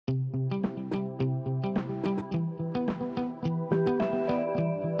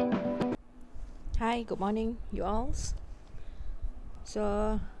Hi, good morning you all.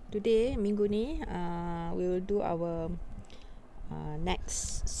 So today minggu ni we will do our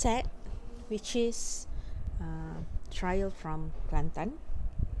next set, which is trial from Kelantan.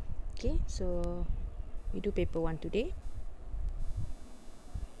 Okay, so we do paper 1 today.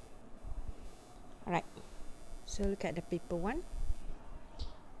 Alright, so look at the paper 1.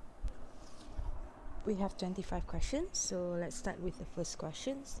 We have 25 questions, so let's start with the first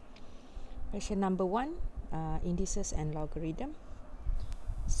questions. Question number 1, indices and logarithm.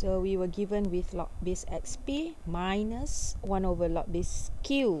 So we were given with log base xp minus 1 over log base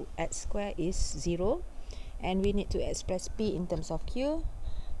q x square is 0, and we need to express p in terms of q,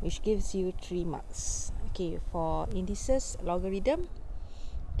 which gives you 3 marks. Okay, for indices logarithm,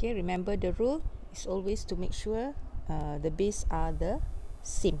 okay, remember the rule is always to make sure the base are the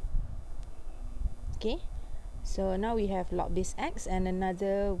same. Okay, so now we have log base x and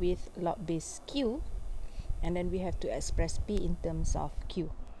another with log base q, and then we have to express p in terms of q.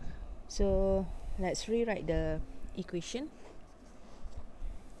 So let's rewrite the equation.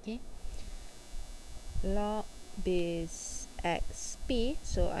 Okay, log base xp,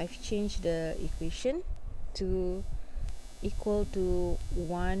 so I've changed the equation to equal to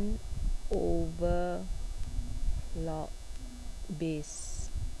 1 over log base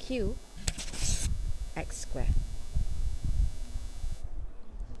q x square.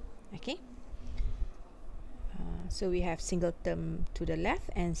 Okay, so we have single term to the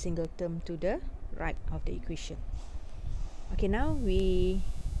left and single term to the right of the equation. Okay, now we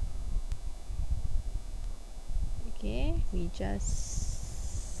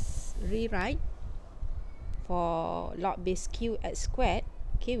just rewrite for log base q x squared.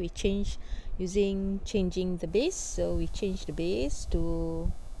 Okay, we change changing the base, so we change the base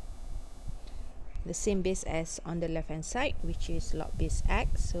to the same base as on the left hand side, which is log base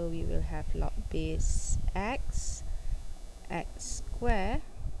x. So we will have log base x square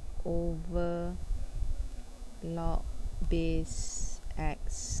over log base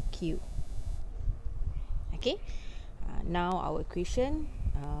x cube. Okay, now our equation,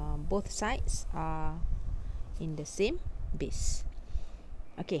 both sides are in the same base.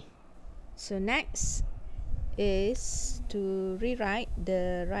 Okay, so next is to rewrite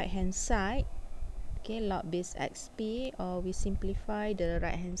the right hand side. Okay, log base xp, or we simplify the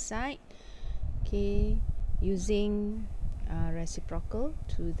right hand side, okay, using reciprocal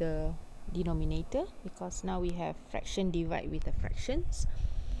to the denominator, because now we have fraction divide with the fractions.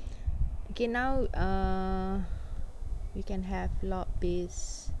 Okay, now we can have log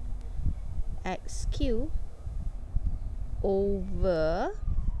base x cube over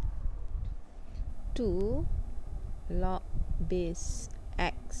 2 log base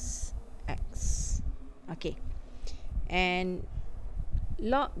x. Okay, and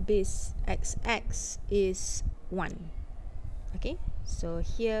log base xx is 1. Okay, so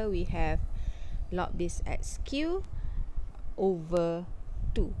here we have log base x cube over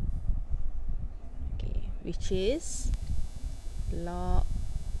 2, okay, which is log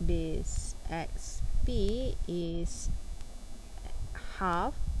base xp is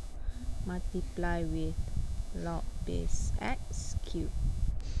half multiply with log base x cube.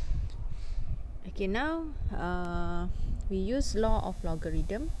 Okay, now we use law of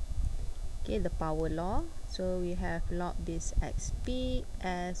logarithm, okay, the power law. So we have log base xp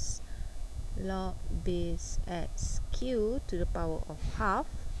as log base x cube to the power of half,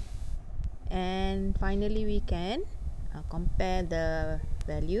 and finally we can compare the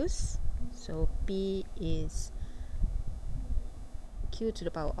values. So p is q to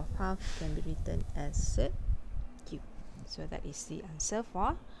the power of half can be written as q. So that is the answer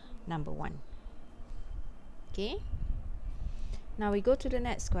for number 1. Okay, now we go to the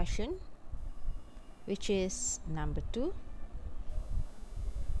next question, which is number 2.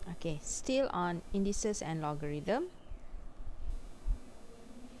 Okay, still on indices and logarithm.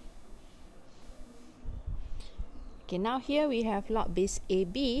 Okay, now here we have log base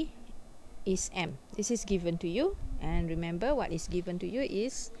ab is m. This is given to you, and remember what is given to you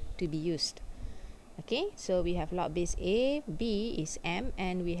is to be used. Okay, so we have log base a, b is m,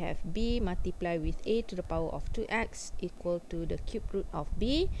 and we have b multiplied with a to the power of 2x equal to the cube root of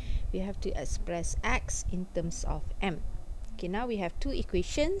b. We have to express x in terms of m. Okay, now we have 2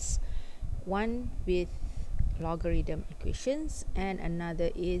 equations, one with logarithm equations and another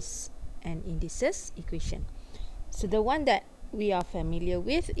is an indices equation. So the one that we are familiar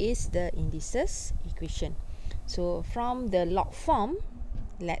with is the indices equation. So from the log form,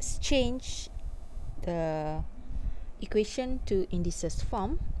 let's change the equation to indices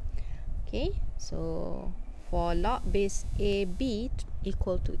form. Okay, so for log base ab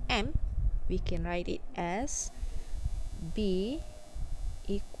equal to m, we can write it as b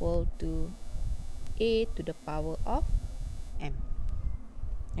equal to a to the power of m.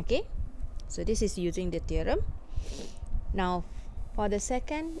 Okay, so this is using the theorem. Now for the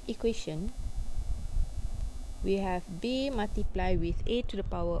second equation, we have b multiplied with a to the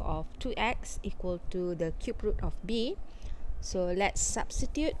power of 2x equal to the cube root of b. So let's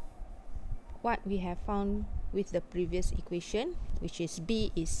substitute what we have found with the previous equation, which is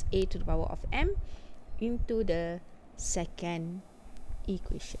b is a to the power of m, into the second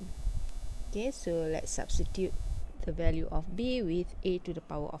equation. Okay, so let's substitute the value of b with a to the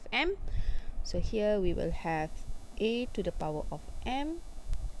power of m. So here we will have a to the power of m,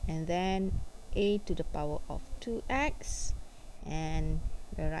 and then a to the power of 2x, and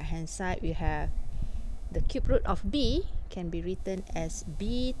the right hand side we have the cube root of b can be written as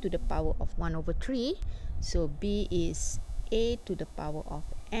b to the power of 1 over 3. So b is a to the power of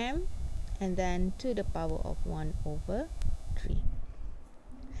m, and then to the power of 1 over 3.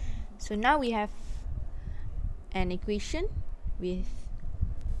 So now we have an equation with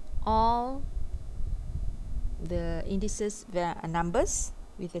all the indices numbers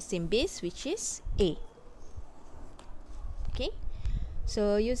with the same base, which is a. Okay,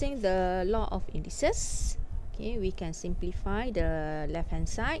 so using the law of indices, okay, we can simplify the left hand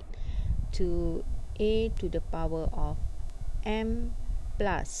side to a to the power of m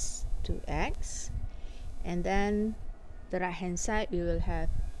plus 2x, and then the right hand side we will have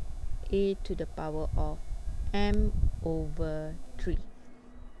a to the power of m over 3.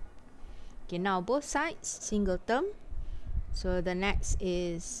 Okay, now both sides single term. So the next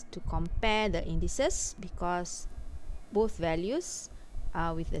is to compare the indices because both values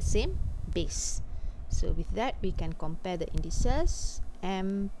are with the same base. So with that we can compare the indices.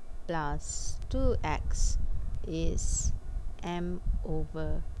 M plus 2x is m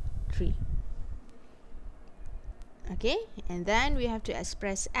over 3. Okay, and then we have to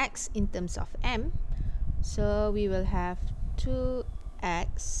express x in terms of m. So we will have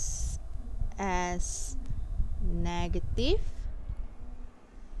 2x as negative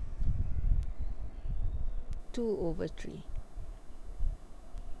 2 over 3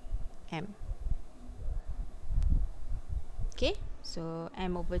 m. Okay, so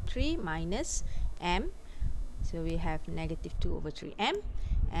m over 3 minus m, so we have negative 2 over 3 m.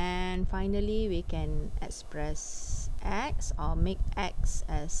 And finally we can express x or make x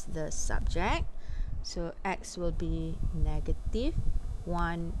as the subject. So x will be negative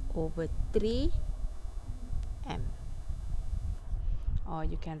 1 over 3 m, or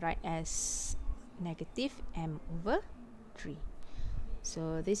you can write as negative m over 3.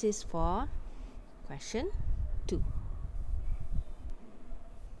 So this is for question 2.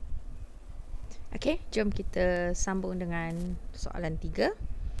 Okay, jom kita sambung dengan soalan 3.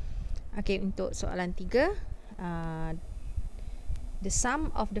 Okay, untuk soalan 3, the sum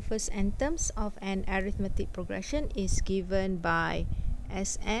of the first n terms of an arithmetic progression is given by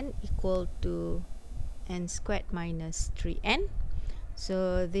Sn equal to n squared minus 3n.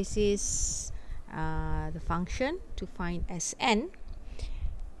 So this is the function to find Sn.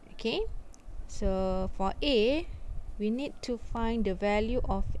 Okay, so for A, we need to find the value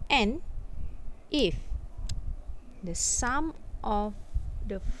of n if the sum of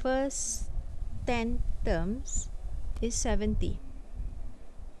the first 10 terms is 70.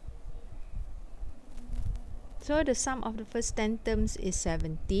 So the sum of the first 10 terms is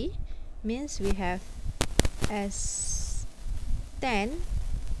 70, means we have S10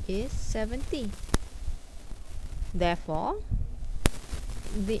 is 70. Therefore,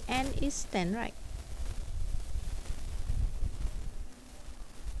 the n is 10, right?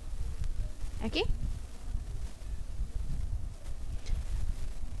 Okay.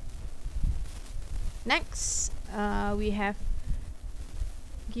 Next, we have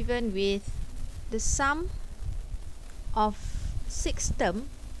given with the sum of 6 term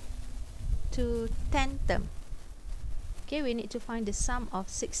to 10 term. Okay, we need to find the sum of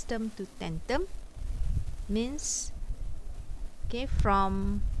 6 term to 10 term. Means, okay,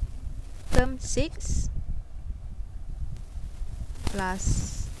 from term 6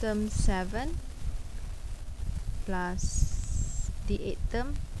 plus term 7 plus the 8th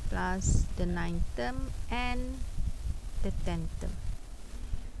term plus the 9th term and the 10th term.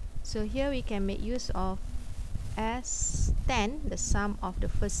 So here we can make use of S10, the sum of the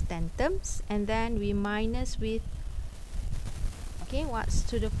first 10 terms, and then we minus with, okay, what's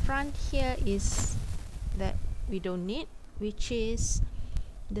to the front here is that we don't need, which is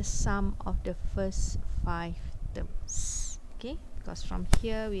the sum of the first 5 terms. Okay, because from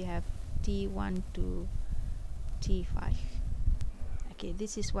here we have T1 to T5. Okay,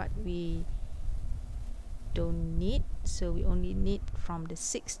 this is what we don't need, so we only need from the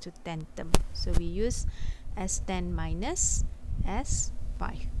 6 to 10 term. So we use S10 minus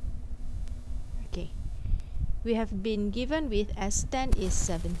S5. Okay, we have been given with S10 is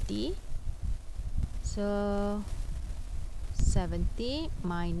 70, so 70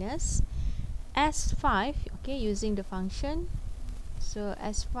 minus S5, okay, using the function. So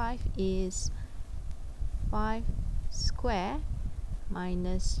S5 is 5 square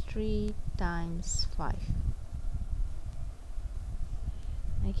minus 3 times 5.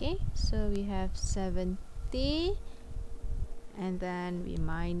 Okay, so we have 70, and then we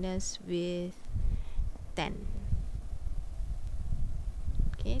minus with 10.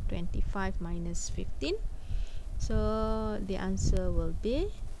 Okay, 25 minus 15. So the answer will be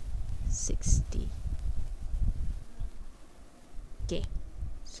 60. Okay,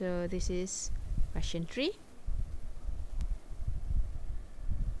 so this is question 3.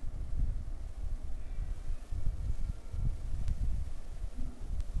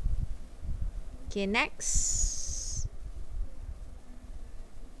 Okay, next.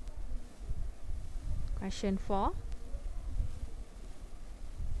 Question 4.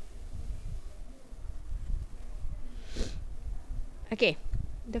 Okay,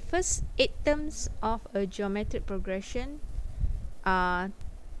 the first 8 terms of a geometric progression are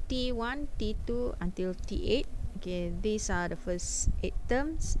T1, T2 until T8. Okay, these are the first 8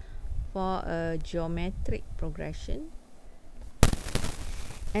 terms for a geometric progression.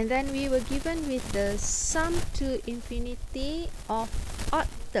 And then we were given with the sum to infinity of odd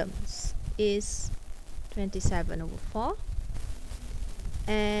terms is 27 over 4,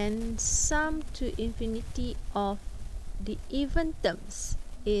 and sum to infinity of the even terms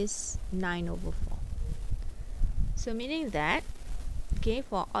is 9 over 4. So meaning that, okay,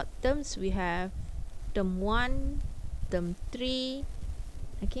 for odd terms we have term 1, term 3.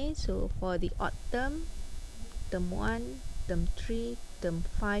 Okay, so for the odd term 1, term 3, term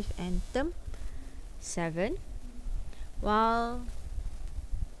 5 and term 7, while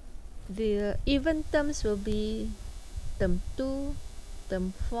the even terms will be term 2,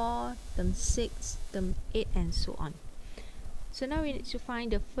 term 4, term 6, term 8 and so on. So now we need to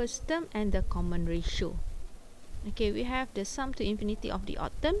find the first term and the common ratio. Okay, we have the sum to infinity of the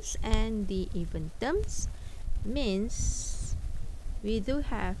odd terms and the even terms, means we do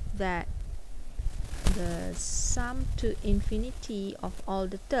have that the sum to infinity of all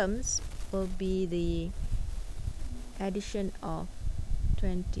the terms will be the addition of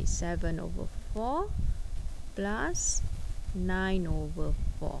 27 over 4 plus 9 over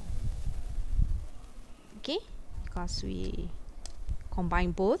 4. Okay, because we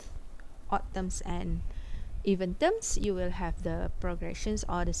combine both odd terms and even terms, you will have the progressions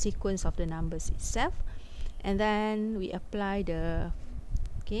or the sequence of the numbers itself, and then we apply the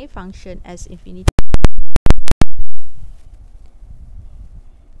function as infinity.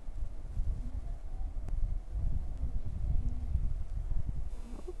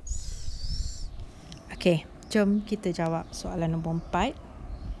 Okay, jom kita jawab soalan nombor 4.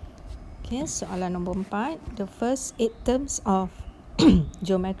 Okay, soalan nombor 4, the first 8 terms of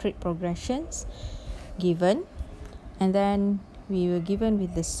geometric progressions given, and then we were given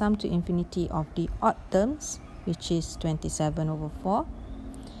with the sum to infinity of the odd terms, which is 27 over 4,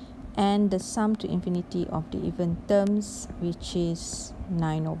 and the sum to infinity of the even terms, which is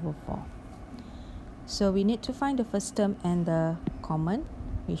 9 over 4. So we need to find the first term and the common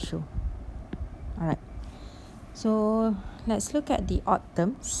ratio. Alright, so let's look at the odd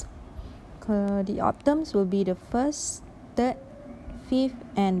terms. The odd terms will be the first, third, fifth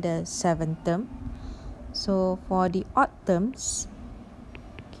and the 7th term. So for the odd terms,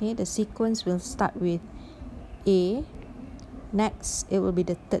 okay, the sequence will start with A. Next, it will be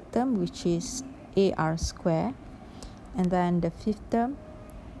the third term, which is AR square, and then the fifth term,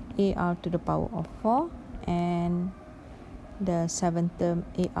 AR to the power of 4, and the 7th term,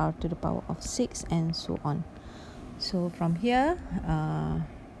 AR to the power of 6, and so on. So from here,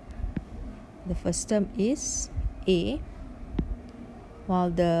 the first term is A, while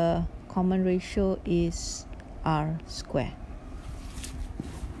the common ratio is R square.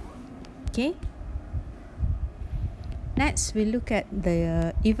 Okay. Next, we look at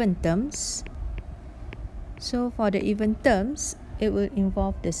the even terms. So for the even terms, it will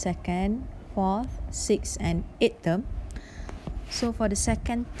involve the second, fourth, sixth and 8th term. So for the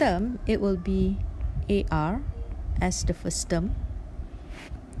second term, it will be AR as the first term.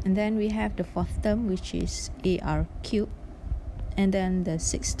 And then we have the fourth term, which is AR cubed. And then the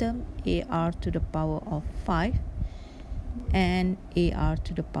sixth term, AR to the power of 5. And AR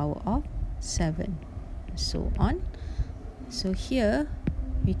to the power of 7. So on. So here,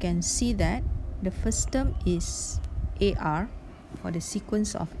 we can see that the first term is AR for the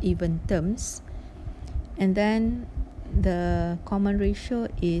sequence of even terms, and then the common ratio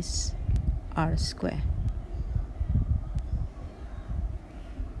is R square.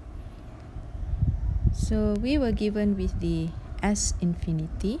 So we were given with the S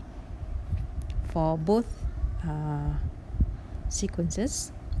infinity for both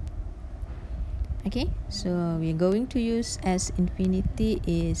sequences. Okay, so we're going to use S infinity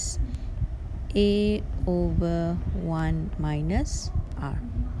is A over 1 minus R.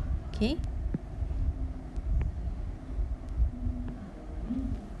 Okay.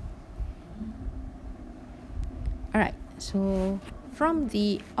 Alright, so from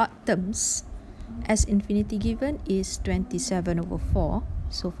the odd terms, S infinity given is 27 over 4.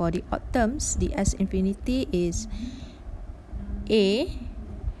 So for the odd terms, the S infinity is A.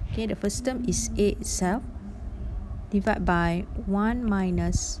 Okay, the first term is A itself, divided by 1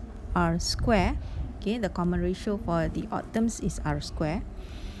 minus R square. Okay, the common ratio for the odd terms is R square.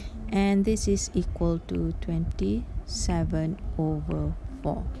 And this is equal to 27 over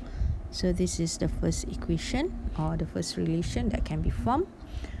 4. So this is the first equation or the first relation that can be formed.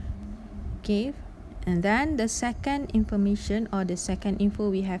 Okay, and then the second information or the second info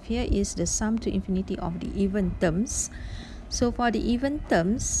we have here is the sum to infinity of the even terms. So for the even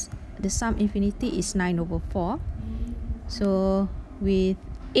terms, the sum infinity is 9 over 4. So with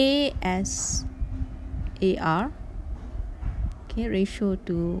A as AR, okay, ratio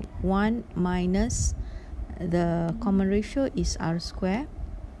to 1 minus the common ratio is R square,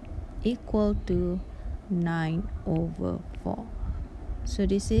 equal to 9 over 4. So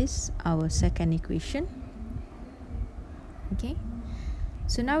this is our second equation. Okay,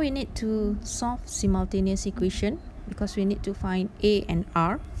 so now we need to solve simultaneous equation because we need to find A and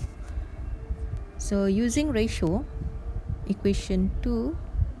R. So using ratio, equation 2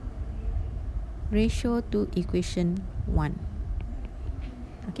 ratio to equation 1.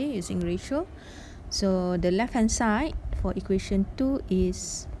 Okay, using ratio. So the left hand side for equation 2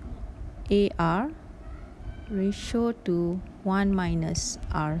 is AR ratio to 1 minus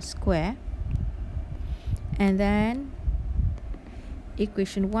R square, and then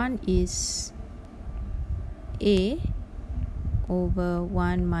equation 1 is A over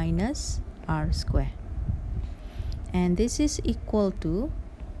 1 minus R square, and this is equal to,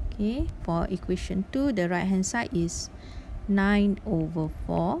 okay, for equation 2 the right hand side is 9 over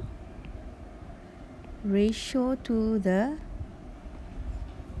 4 ratio to the,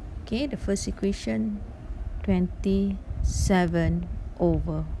 okay, the first equation 27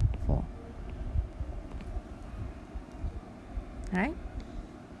 over 4. Alright,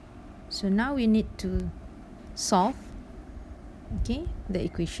 so now we need to solve, okay, the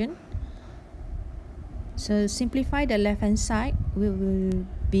equation. So simplify the left hand side, we will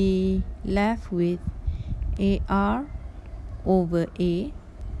be left with AR over A,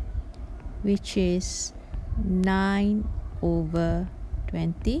 which is 9 over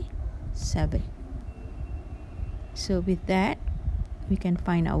 27. So with that, we can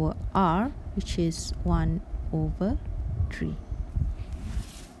find our R, which is 1 over 3.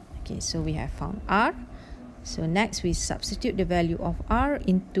 Okay, so we have found R. So next we substitute the value of R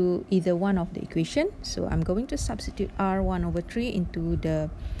into either one of the equation. So I'm going to substitute R 1 over 3 into the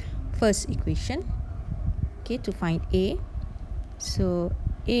first equation, okay, to find A. So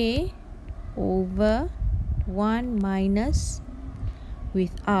A over 1 minus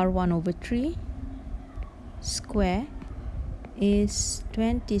with R 1 over 3 square is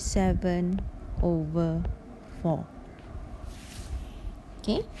 27 over 4.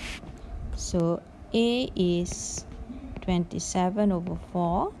 Okay, so A is 27 over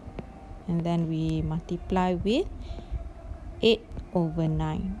 4, and then we multiply with 8 over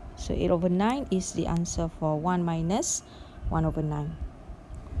 9. So 8 over 9 is the answer for 1 minus 1 over 9.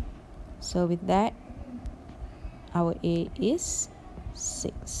 So with that, our A is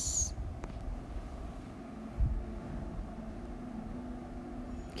 6.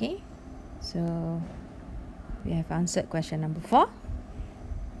 Okay, so we have answered question number 4.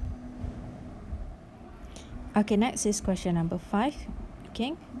 Okay, next is question number 5.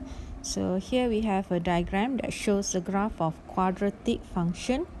 Okay, so here we have a diagram that shows the graph of quadratic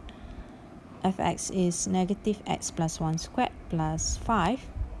function. Fx is negative x plus 1 squared plus 5.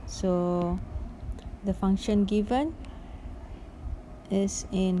 So the function given is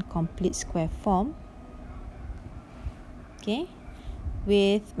in complete square form, okay,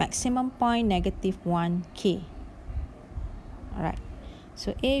 with maximum point negative 1k. Alright,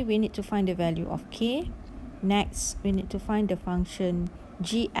 so A, we need to find the value of k. Next, we need to find the function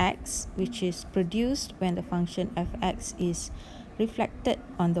gx, which is produced when the function fx is reflected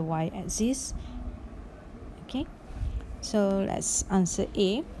on the y-axis, So let's answer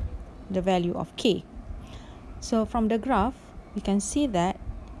A, the value of k. So from the graph, we can see that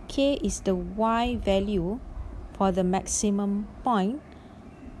k is the y value for the maximum point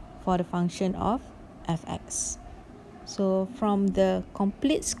for the function of fx. So from the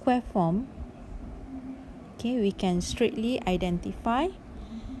complete square form, okay, we can straightly identify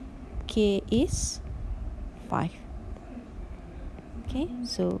k is 5. Okay,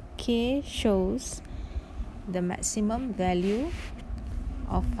 so k shows the maximum value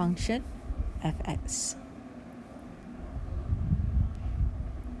of function fx.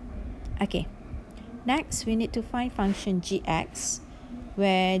 Okay, next we need to find function gx,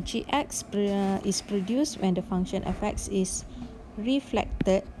 where gx is produced when the function fx is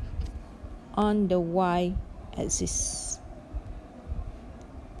reflected on the y-axis.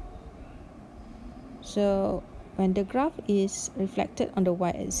 So when the graph is reflected on the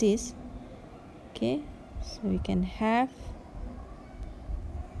y-axis, okay, so we can have,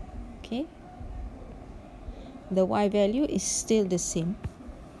 okay, the y value is still the same,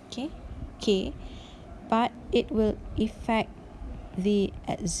 okay, k, but it will affect the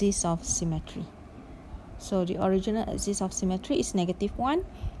axis of symmetry. So the original axis of symmetry is -1.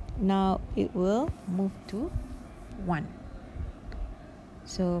 Now it will move to 1.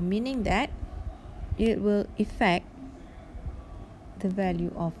 So meaning that it will affect the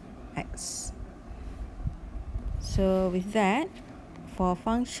value of x. So with that, for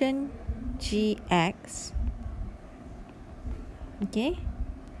function gx, okay,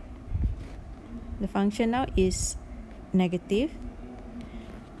 the function now is negative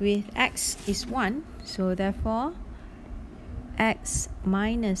with x is 1, so therefore x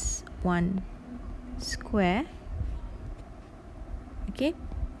minus 1 square, okay,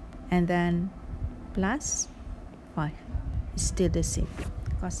 and then plus 5 is still the same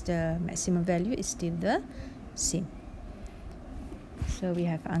because the maximum value is still the same. So we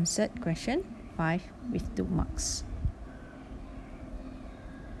have answered question 5 with 2 marks.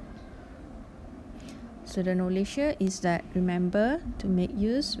 So the knowledge here is that remember to make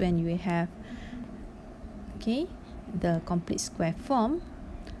use when you have, okay, the complete square form.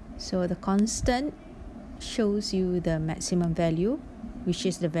 So the constant shows you the maximum value, which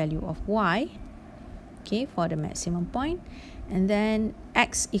is the value of y, okay, for the maximum point, and then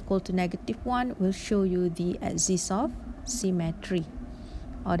x equal to -1 will show you the axis of symmetry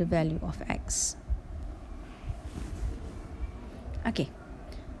or the value of x. Okay,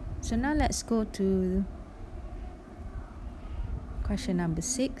 so now let's go to question number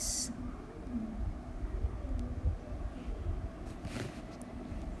 6.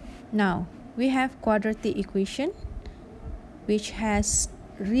 Now we have quadratic equation which has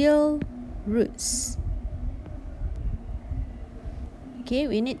real roots. Okay,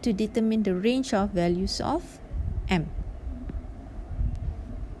 we need to determine the range of values of m.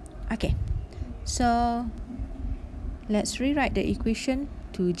 Okay, so let's rewrite the equation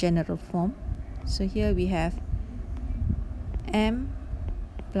to general form. So here we have m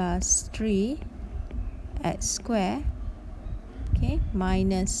plus 3 x squared, okay,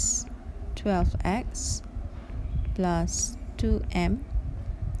 minus 12x plus 2m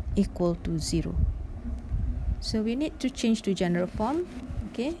equal to 0. So we need to change to general form.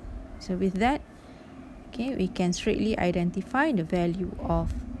 Okay, so with that, okay, we can straightly identify the value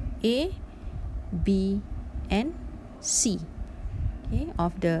of a, b, and c, okay,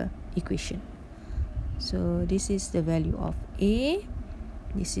 of the equation. So this is the value of a,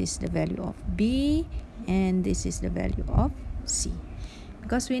 this is the value of b, and this is the value of c.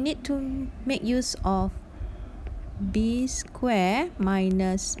 Because we need to make use of b squared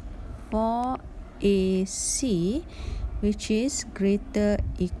minus 4ac, which is greater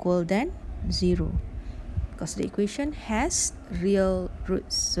equal than 0. Because the equation has real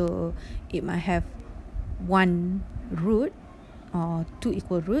roots, so it might have one root or two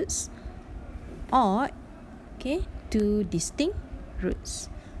equal roots, or okay, two distinct roots.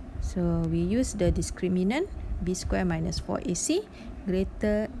 So we use the discriminant b squared minus 4ac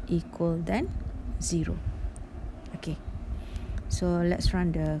greater equal than 0. Okay, so let's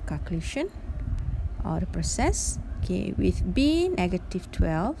run the calculation or the process. Okay, with b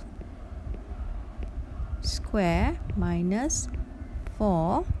 -12 square minus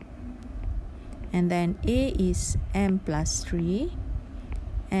 4, and then a is m plus 3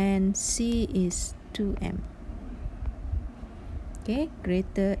 and c is 2m, okay,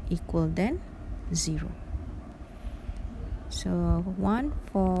 greater equal than 0. So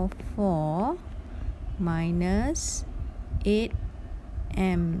 144 minus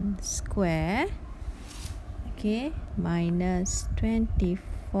 8m square, okay, minus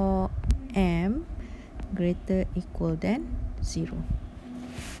 24m greater equal than 0.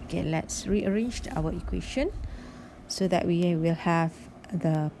 Okay, let's rearrange our equation so that we will have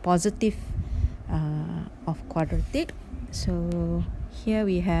the positive of quadratic. So here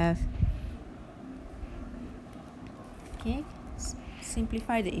we have, okay,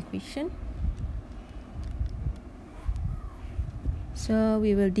 simplify the equation. So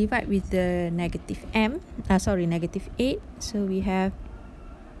we will divide with the negative 8. So we have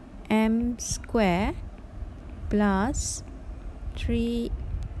m square plus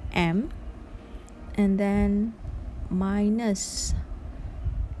 3m and then minus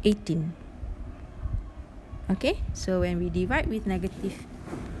 18. Okay, so when we divide with negative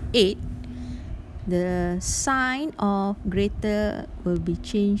 8, the sign of greater will be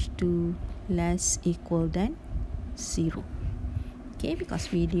changed to less equal than 0. Okay,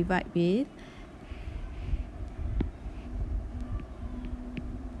 because we divide with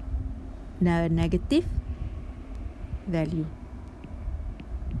the negative value.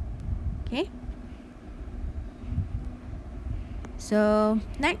 Okay, so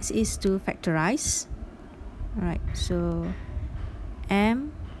next is to factorize. Alright, so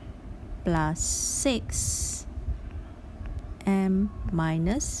m plus 6 m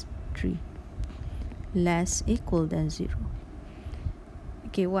minus 3 less equal than 0.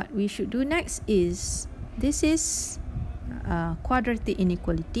 Okay, what we should do next is, this is quadratic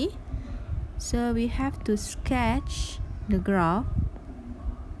inequality, so we have to sketch the graph,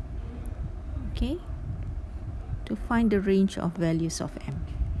 okay, to find the range of values of m.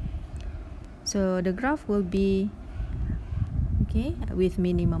 So the graph will be, okay, with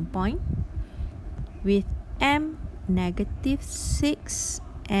minimum point, with m negative 6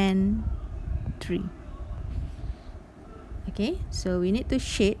 and 3. Okay, so we need to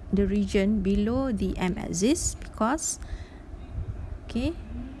shade the region below the m-axis because, okay,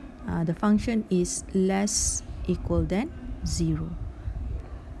 the function is less equal than 0.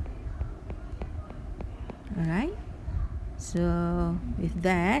 Alright, so with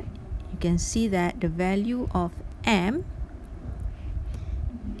that, you can see that the value of m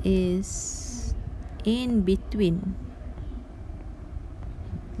is in between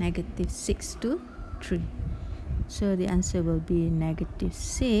negative 6 to 3. So the answer will be negative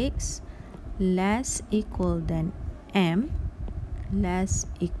 6 less equal than m less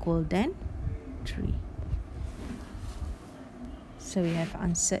equal than 3. So we have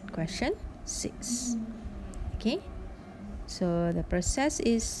answered question 6. Okay, so the process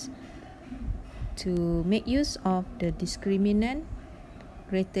is to make use of the discriminant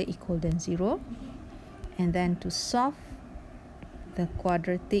greater equal than 0 and then to solve the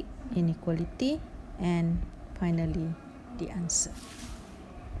quadratic inequality and finally the answer.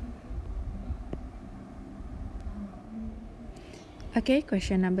 Okay,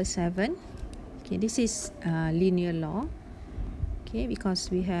 question number 7. Okay, this is linear law. Okay,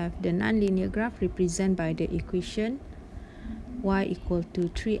 because we have the nonlinear graph represented by the equation y equal to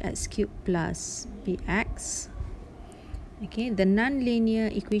 3x cubed plus bx. Okay, the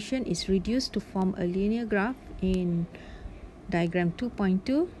nonlinear equation is reduced to form a linear graph in diagram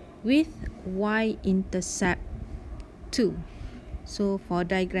 2.2 with y-intercept 2. So for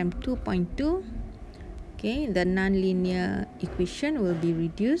diagram 2.2, okay, the nonlinear equation will be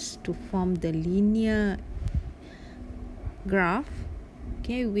reduced to form the linear graph,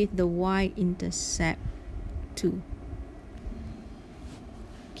 okay, with the y-intercept 2.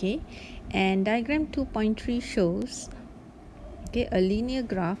 Okay, and diagram 2.3 shows, okay, a linear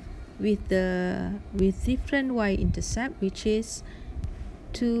graph with different y-intercept, which is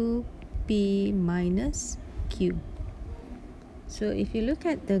 2p minus q. So if you look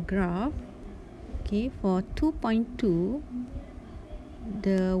at the graph, okay, for 2.2,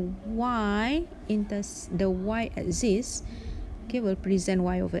 the y-axis, okay, will present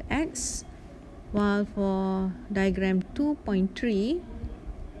y over x, while for diagram 2.3,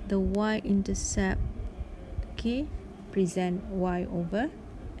 the y-intercept, okay, present y over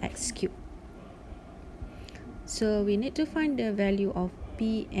x cubed. So we need to find the value of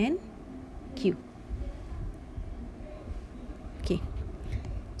p and q. Okay,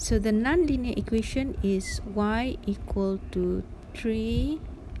 so the nonlinear equation is y equal to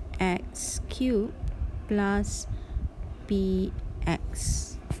 3x cubed plus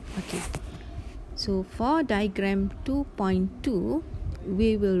px. Okay, so for diagram 2.2,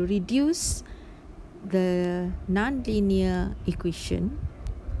 we will reduce the nonlinear equation,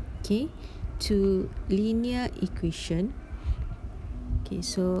 okay, to linear equation. Okay,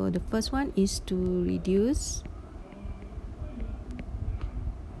 so the first one is to reduce,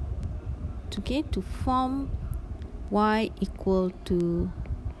 okay, to form y equal to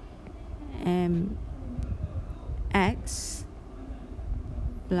x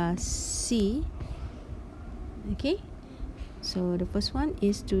plus c. Okay, so the first one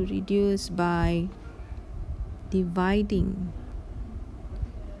is to reduce by dividing.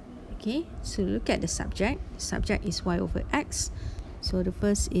 Okay, so look at the subject. The subject is y over x. So the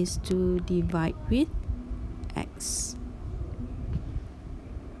first is to divide with x.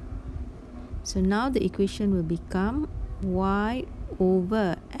 So now the equation will become y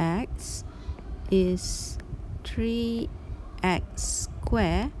over x is 3x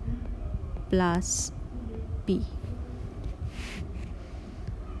squared plus b.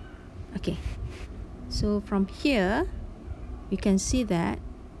 Okay, so from here we can see that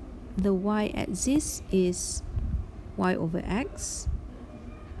the y-axis is y over x.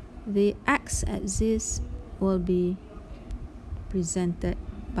 The x-axis will be presented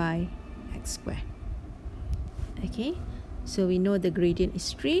by x squared. Okay, so we know the gradient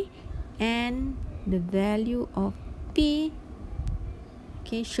is 3 and the value of p,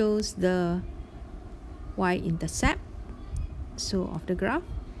 okay, shows the y-intercept, so of the graph.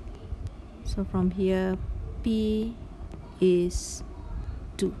 So from here p is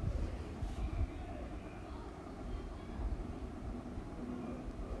 2.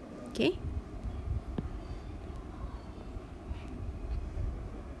 Okay,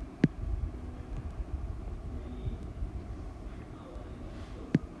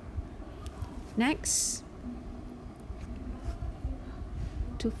 next,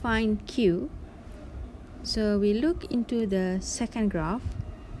 to find q, so we look into the second graph.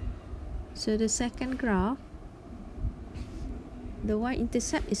 So the second graph, the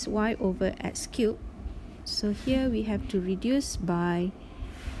y-intercept is y over x cubed. So here we have to reduce by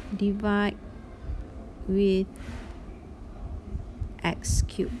divide with x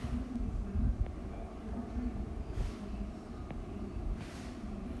cubed.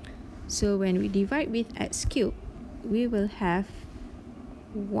 So when we divide with x cubed, we will have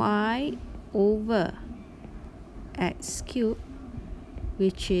y over x cubed,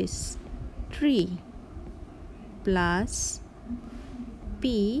 which is 3 plus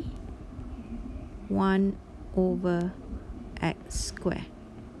p 1 over x squared.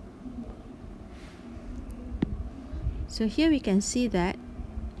 So here we can see that,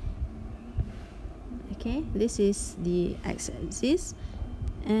 okay, this is the x-axis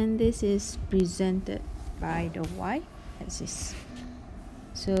and this is presented by the y-axis.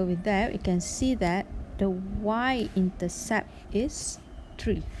 So with that we can see that the y-intercept is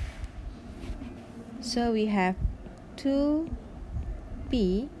 3. So we have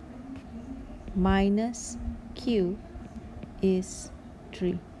 2p minus q is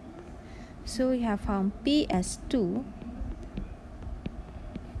 3. So we have found p as 2.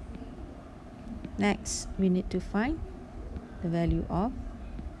 Next, we need to find the value of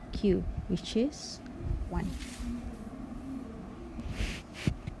q, which is 1.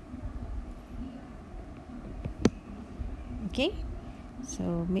 Okay,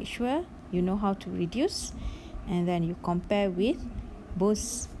 so make sure you know how to reduce, and then you compare with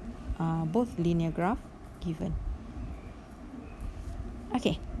both linear graph given.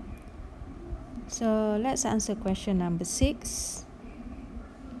 Okay, so let's answer question number 6.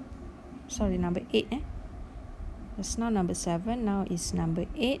 Sorry, number 8. It's not number 7, now it's number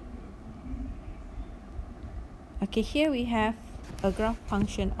 8. Okay, here we have a graph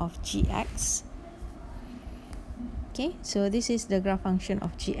function of gx. Okay, so this is the graph function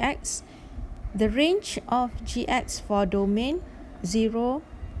of gx. The range of gx for domain 0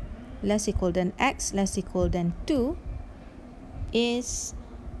 less equal than x less equal than 2 is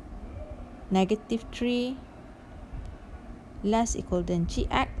 -3 less equal than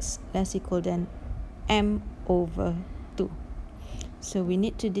gx less equal than m over 2. So we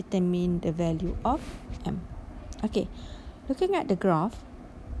need to determine the value of m. Okay, looking at the graph,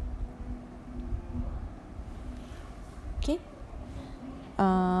 okay,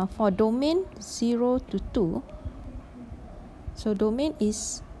 for domain 0 to 2, so domain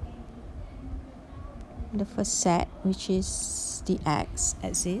is the first set, which is the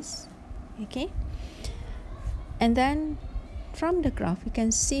x-axis, okay, and then from the graph we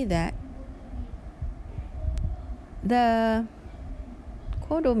can see that the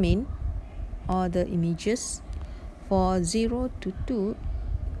codomain or the images for 0 to 2,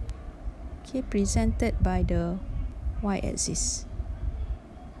 okay, presented by the y-axis.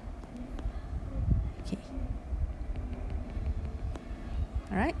 Okay,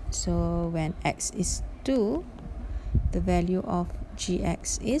 alright, so when x is 2, the value of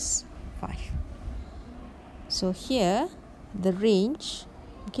gx is 5. So here the range,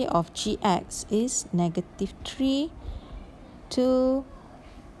 okay, of gx is -3 to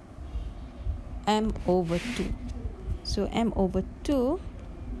m over 2. So m over 2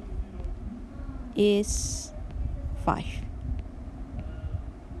 is 5.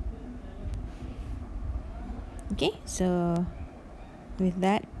 Okay, so with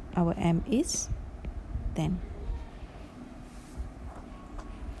that, our m is 10.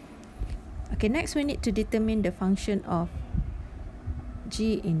 Okay, next we need to determine the function of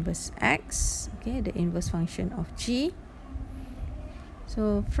g inverse x. Okay, the inverse function of g.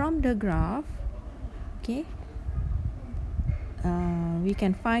 So from the graph, okay, we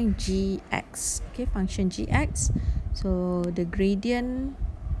can find gx. Okay, function gx. So the gradient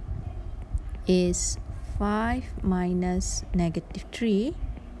is 5 minus negative 3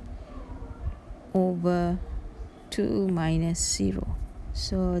 over 2 minus 0.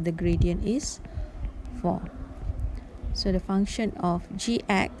 So the gradient is 4. So the function of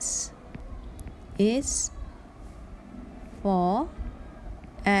gx is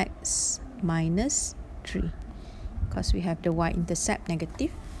 4x minus 3, because we have the y-intercept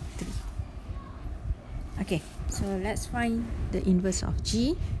negative 3. Okay, so let's find the inverse of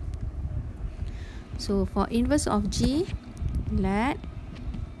g. So for inverse of g, let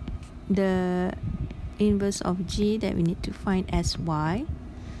the inverse of g that we need to find as y.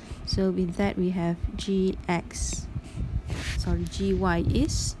 So with that we have gy is x.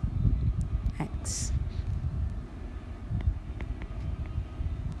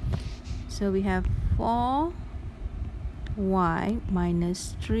 So we have 4y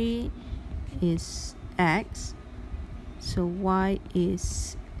minus 3 is x. So y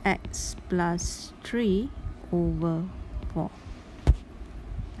is x plus 3 over 4.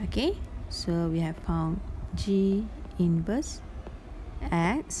 Okay, so we have found g inverse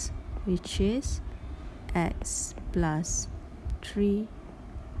x, which is x plus 3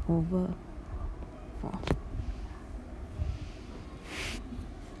 over 4.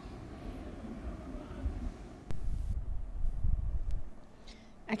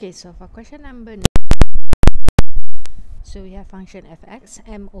 Okay, so for question number 9, so we have function fx,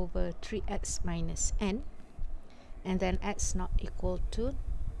 m over 3x minus n, and then x not equal to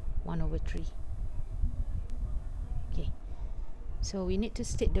 1 over 3. Okay, so we need to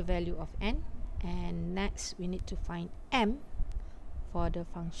state the value of n, and next we need to find m for the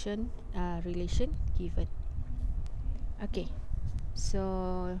function relation given. Okay,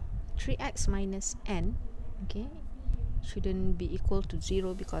 so 3x minus n, okay, shouldn't be equal to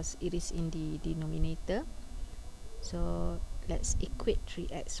 0 because it is in the denominator. So let's equate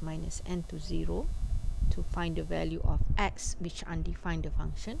 3x minus n to 0 to find the value of x, which undefined the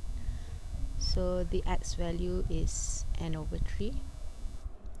function. So the x value is n over 3,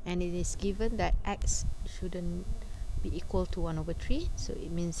 and it is given that x shouldn't be equal to 1 over 3. So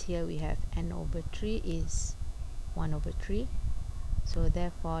it means here we have n over 3 is 1 over 3. So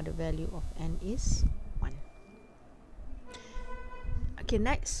therefore the value of n is 1. Okay,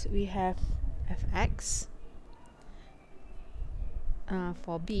 next we have fx.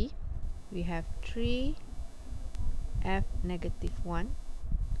 For b, we have 3 f negative 1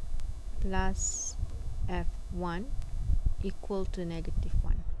 plus f1 equal to negative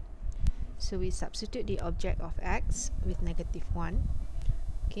 1. So we substitute the object of x with negative 1,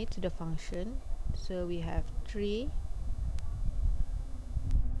 okay, to the function. So we have 3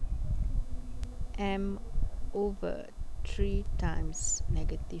 m over 3 times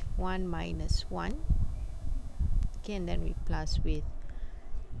negative 1 minus 1, okay, and then we plus with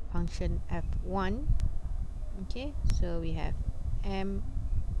function f1. Okay, so we have m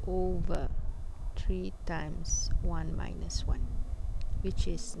over 3 times 1 minus 1, which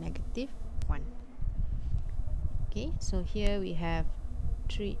is negative 1. Okay, so here we have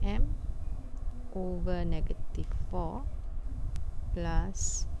 3m over negative 4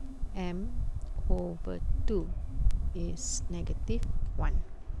 plus m over 2 is negative 1.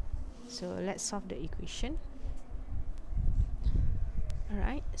 So let's solve the equation.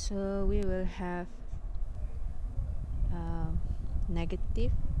 Alright, so we will have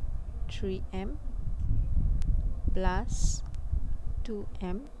negative 3m plus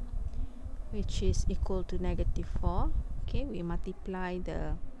 2m, which is equal to negative 4. Okay, we multiply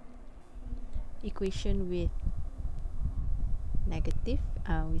the equation with negative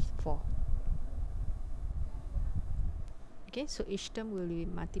with 4. Okay, so each term will be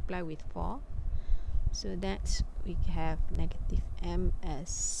multiplied with 4. So that's, we have negative m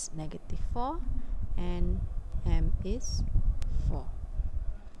as negative 4 and m is 4.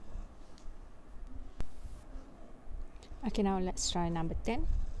 Okay, now let's try number 10.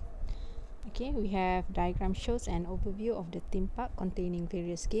 Okay, we have diagram shows an overview of the theme park containing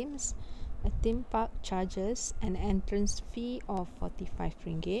various games. A theme park charges an entrance fee of 45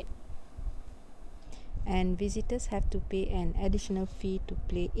 ringgit. and visitors have to pay an additional fee to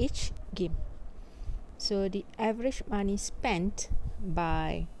play each game. So the average money spent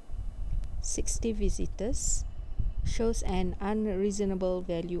by 60 visitors shows an unreasonable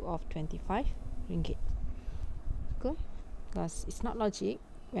value of 25 ringgit. Cool? Because it's not logic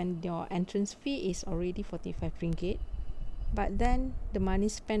when your entrance fee is already 45 ringgit, but then the money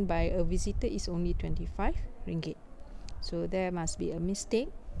spent by a visitor is only 25 ringgit. So there must be a mistake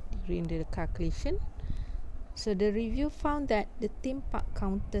during the calculation. So the review found that the theme park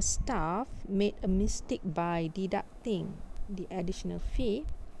counter staff made a mistake by deducting the additional fee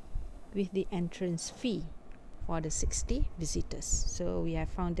with the entrance fee for the 60 visitors. So we have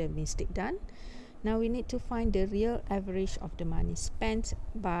found the mistake done. Now we need to find the real average of the money spent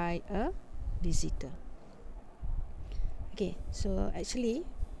by a visitor. Okay, so actually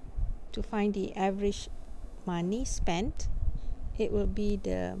to find the average money spent, it will be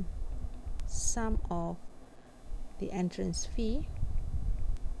the sum of the entrance fee,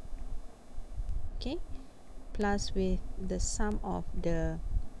 okay, plus with the sum of the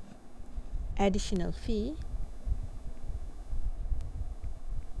additional fee,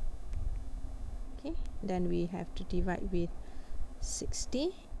 okay, then we have to divide with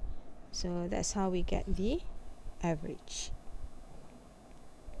 60. So that's how we get the average.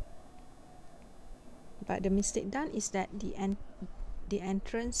 But the mistake done is that the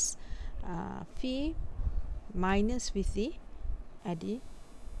entrance fee minus with the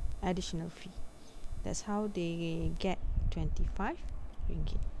additional fee. That's how they get 25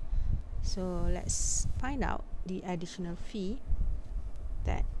 ringgit. So let's find out the additional fee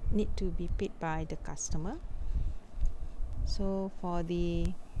that need to be paid by the customer. So for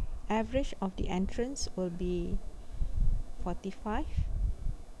the average of the entrance will be 45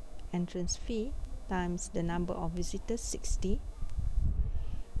 entrance fee times the number of visitors 60,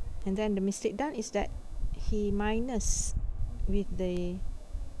 and then the mistake done is that he minus with the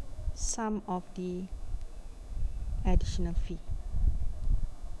sum of the additional fee,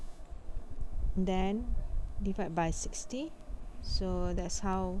 then divide by 60. So that's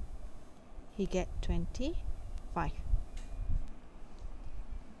how he get 25.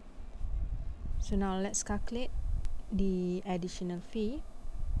 So now let's calculate the additional fee.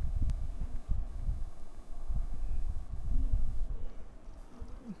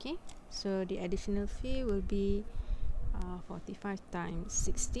 Okay, so the additional fee will be 45 times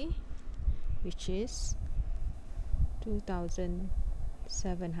 60, which is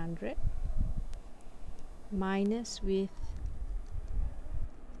 2,700 minus with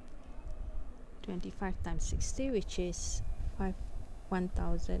 25 times 60, which is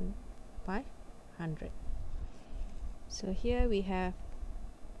 1,500. So here we have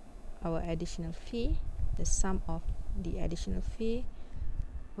our additional fee. The sum of the additional fee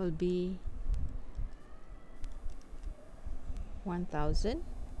will be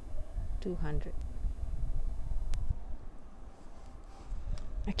 1,200.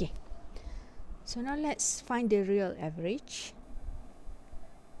 Okay, so now let's find the real average.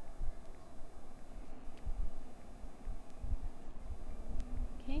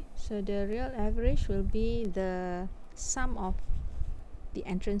 Okay, so the real average will be the sum of the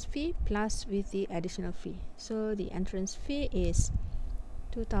entrance fee plus with the additional fee. So the entrance fee is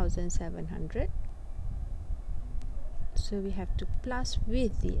 2,700. So we have to plus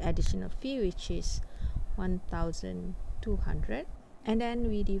with the additional fee, which is 1,200, and then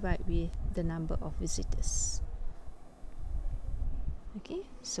we divide with the number of visitors. Okay,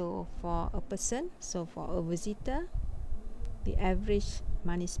 so for a person, so for a visitor, the average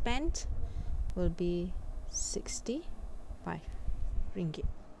money spent will be 65 ringgit.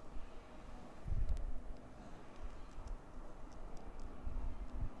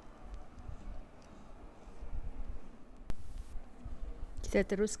 Kita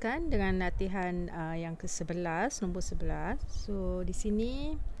teruskan dengan latihan yang ke-11, nombor 11. So di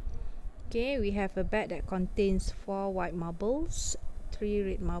sini, okay, we have a bag that contains 4 white marbles,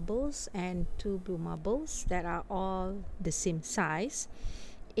 3 red marbles and 2 blue marbles that are all the same size.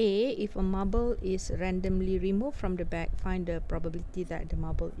 A, if a marble is randomly removed from the bag, find the probability that the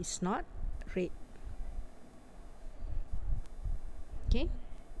marble is not red. Okay.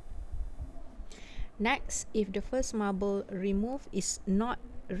 Next, if the first marble removed is not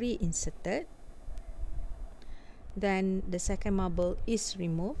reinserted, then the second marble is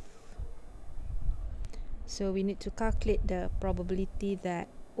removed. So we need to calculate the probability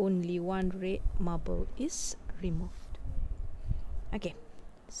that only one red marble is removed. Okay,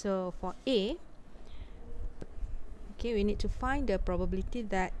 so for A, okay, we need to find the probability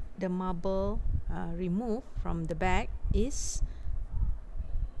that the marble removed from the bag is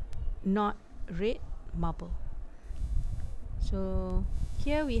not red marble. So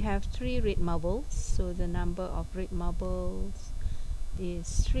here we have 3 red marbles, so the number of red marbles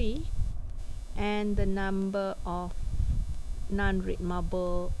is 3, and the number of non-red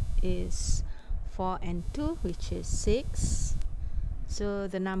marble is 4 and 2, which is 6. So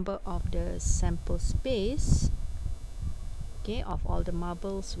the number of the sample space, okay, of all the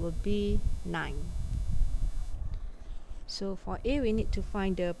marbles will be 9. So for A, we need to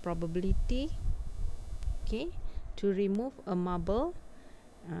find the probability, okay, to remove a marble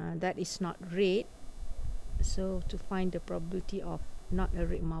that is not red. So to find the probability of not a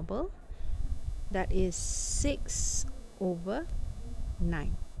red marble, that is 6 over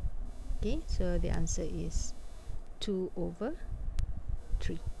 9. Okay, so the answer is 2 over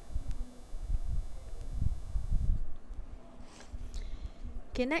 3.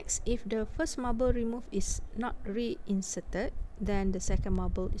 Okay, next, if the first marble removed is not reinserted, then the second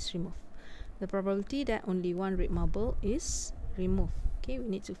marble is removed. The probability that only one red marble is removed. Okay, we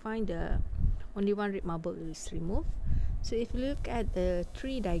need to find the only one red marble is removed. So if you look at the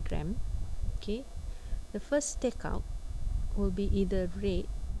tree diagram, okay, the first takeout will be either red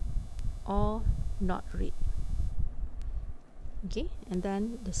or not red. Okay, and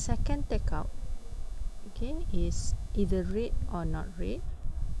then the second takeout, okay, is either red or not red,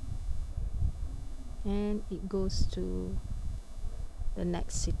 and it goes to the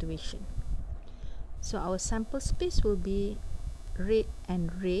next situation. So our sample space will be red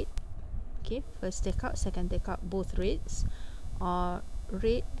and red. Okay, first takeout, second takeout, both reds, or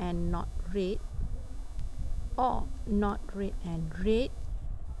red and not red, or not red and red,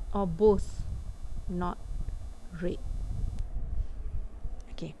 or both not red.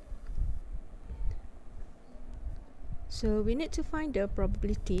 Okay, so we need to find the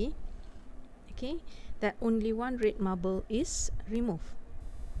probability, okay, that only one red marble is removed.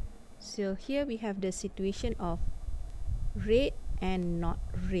 So here we have the situation of red and not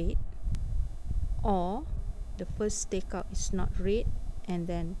red, or the first takeout is not red and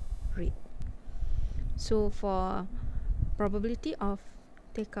then red. So for probability of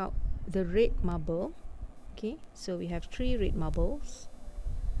take out the red marble, okay, so we have 3 red marbles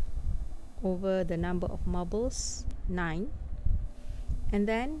over the number of marbles 9, and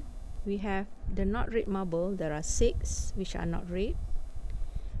then we have the not red marble, there are 6 which are not red,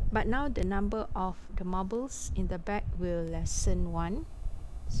 but now the number of the marbles in the back will lessen 1,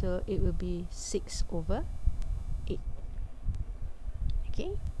 so it will be 6 over 8.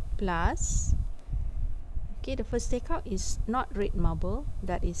 Okay, plus, okay, the first takeout is not red marble,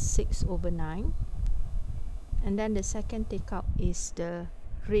 that is 6 over 9, and then the second takeout is the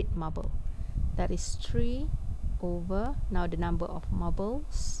red marble, that is 3 over, now the number of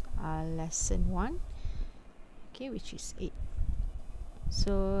marbles are less than 1, okay, which is 8.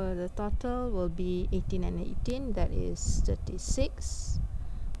 So the total will be 18 and 18, that is 36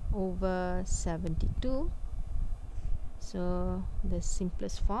 over 72. So the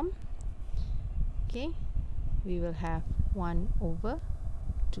simplest form, okay, we will have 1 over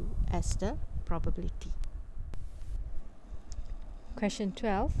 2 as the probability. Question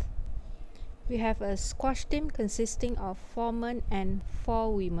 12. We have a squash team consisting of 4 men and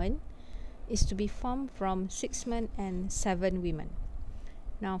 4 women is to be formed from 6 men and 7 women.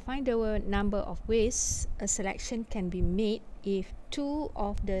 Now find the number of ways a selection can be made if 2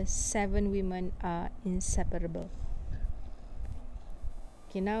 of the 7 women are inseparable.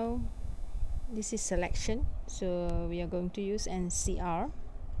 Okay, now this is selection, so we are going to use NCR.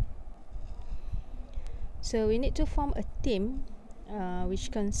 So we need to form a team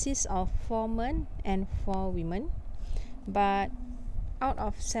which consists of 4 men and 4 women, but out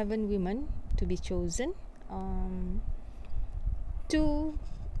of 7 women to be chosen, 2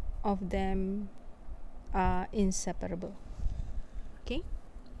 of them are inseparable. Okay,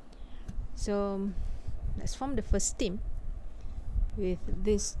 so let's form the first team with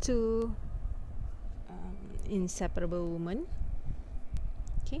these 2 inseparable women.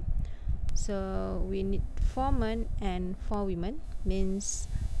 Okay, so we need 4 men and 4 women, means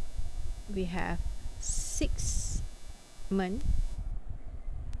we have 6 men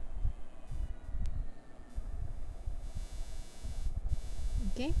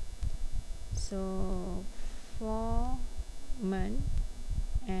okay, so 4 men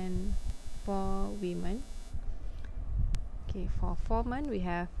and 4 women. Okay, for 4 men we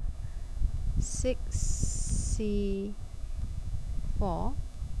have 6C4,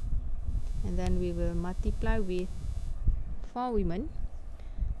 and then we will multiply with 4 women.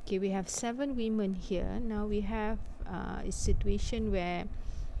 Okay, we have 7 women here. Now we have a situation where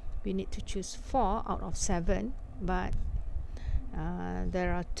we need to choose 4 out of 7, but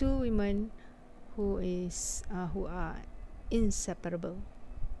there are 2 women who are inseparable.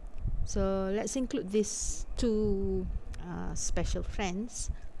 So let's include these two special friends.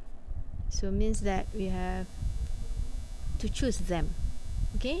 So it means that we have to choose them,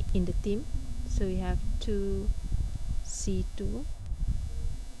 okay, in the team. So we have 2C2,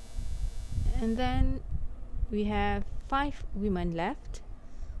 and then we have 5 women left,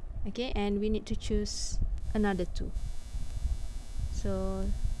 okay, and we need to choose another 2. So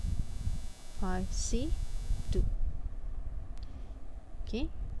 5C2, okay.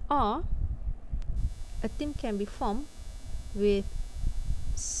 Or a team can be formed with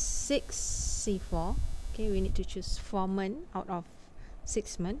 6C4, okay. We need to choose 4 men out of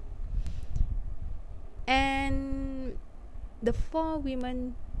 6 men, and the 4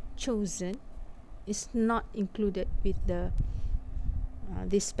 women chosen is not included with the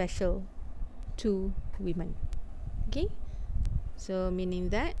this special 2 women, okay. So meaning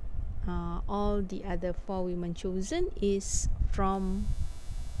that all the other 4 women chosen is from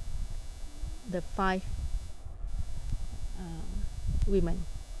the 5 women.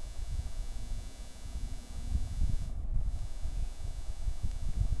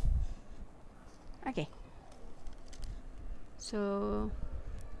 Okay, so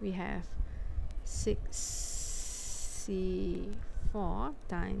we have 6C4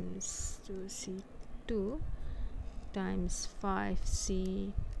 times 2C2 times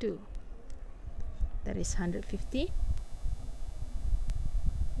 5C2, that is 150,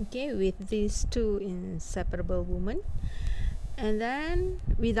 okay, with these 2 inseparable women. And then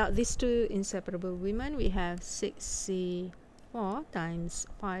without these 2 inseparable women, we have 6C4 times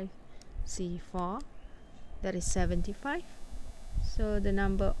 5C4, that is 75. So the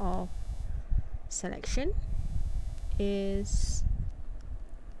number of selection is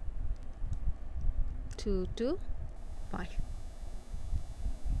 2 to 5.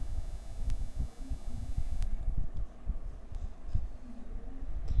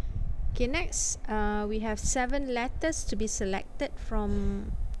 Okay, next we have 7 letters to be selected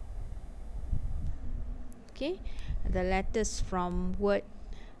from, okay, the letters from word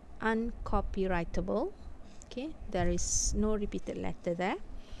uncopyrightable, okay, there is no repeated letter there,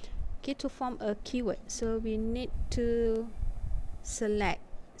 okay, to form a keyword. So we need to select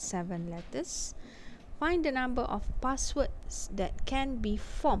 7 letters. Find the number of passwords that can be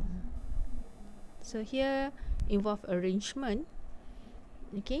formed. So here involve arrangement,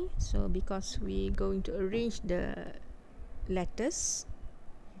 okay, so because we're going to arrange the letters,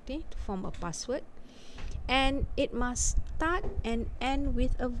 okay, to form a password, and it must start and end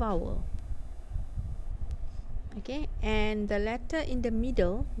with a vowel, okay, and the letter in the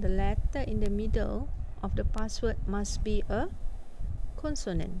middle of the password must be a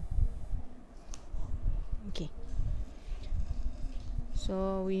consonant, okay.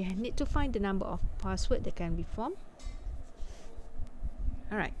 So we need to find the number of password that can be formed.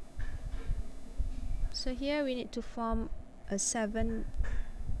 Alright, so here we need to form a 7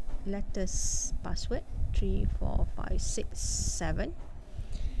 letters password, 3, 4, 5, 6, 7,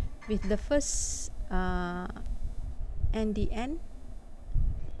 with the first and the end,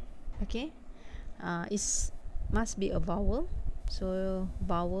 okay, must be a vowel, so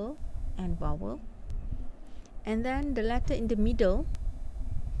vowel and vowel, and then the letter in the middle,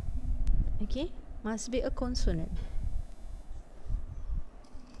 okay, must be a consonant.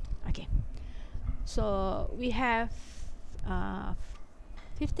 Okay, so we have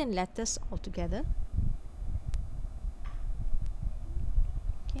 15 letters altogether,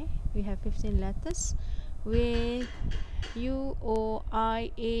 okay, we have 15 letters with U, O,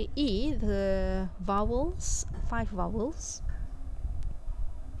 I, A, E, the vowels, 5 vowels,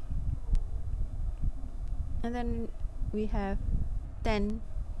 and then we have 10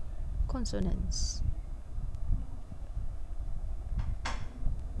 consonants.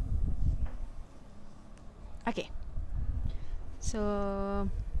 Okay, so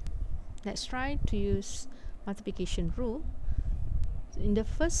let's try to use multiplication rule. So in the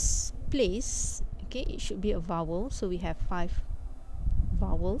first place, okay, it should be a vowel, so we have 5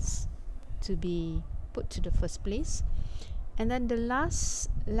 vowels to be put to the first place, and then the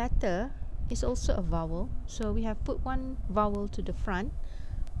last letter is also a vowel, so we have put 1 vowel to the front,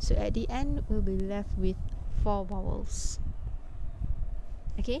 so at the end we'll be left with 4 vowels,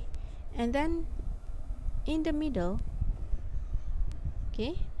 okay, and then in the middle,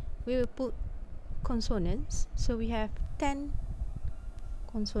 okay, we will put consonants, so we have 10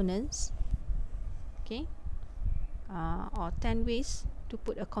 consonants, okay, or 10 ways to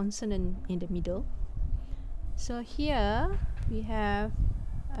put a consonant in the middle. So here we have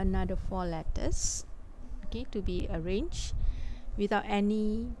another 4 letters, okay, to be arranged without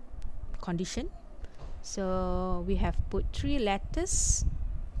any condition. So we have put 3 letters,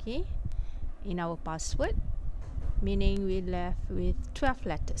 okay, in our password, meaning we left with 12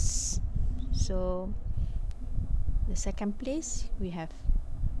 letters. So the second place we have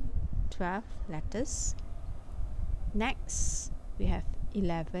 12 letters. Next we have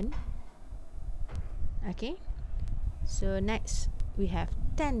 11. Okay, so next we have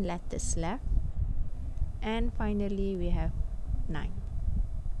 10 letters left, and finally we have 9.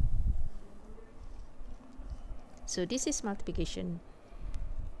 So this is multiplication,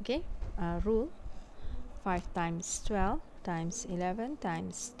 okay, rule. 5 times 12 times 11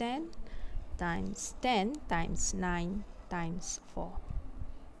 times 10 times 10 times 9 times 4.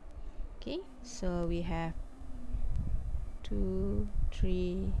 Okay, so we have 2,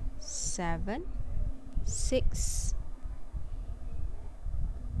 3, 7, 6,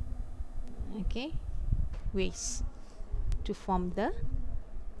 okay, ways to form the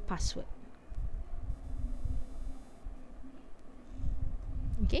password.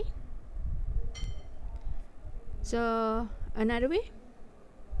 Okay, so another way,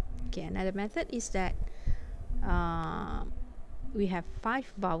 okay, another method is that we have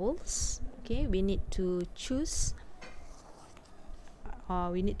 5 vowels. Okay, we need to choose,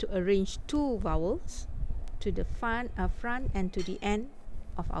 we need to arrange 2 vowels to the front and to the end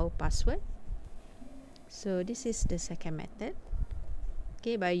of our password. So this is the second method,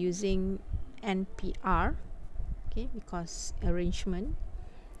 okay, by using NPR, okay, because arrangement.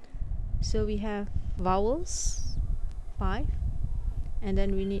 So we have vowels 5, and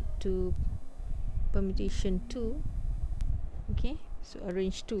then we need to permutation 2, okay, so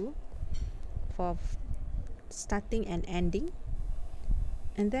arrange 2 for starting and ending.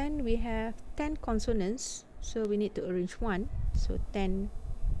 And then we have 10 consonants, so we need to arrange 1, so 10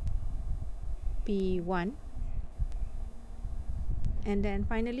 P1. And then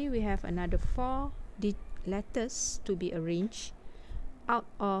finally we have another 4 letters to be arranged out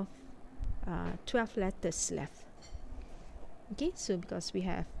of 12 letters left. Okay, so because we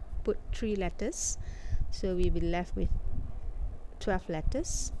have put 3 letters, so we will be left with 12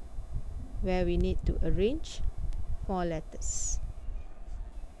 letters, where we need to arrange 4 letters.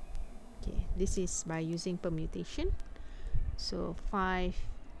 Okay, this is by using permutation. So 5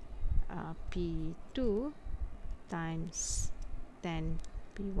 P2 times 10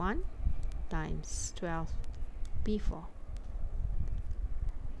 P1 times 12 P4.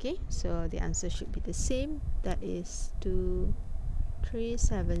 Okay, so the answer should be the same, that is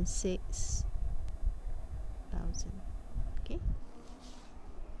 2,376,000. Okay.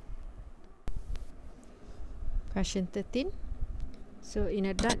 Question 13. So in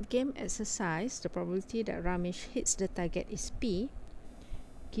a dart game exercise, the probability that Ramesh hits the target is P,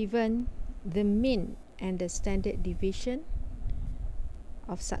 given the mean and the standard deviation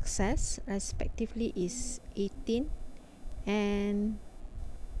of success respectively is 18 and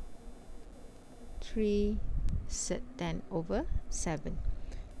 3/10/7.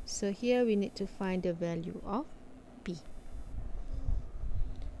 So here we need to find the value of P.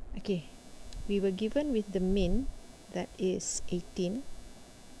 Okay, we were given with the mean, that is 18.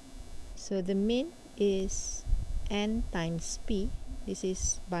 So the mean is n times P. This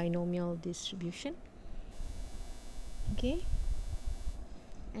is binomial distribution. Okay,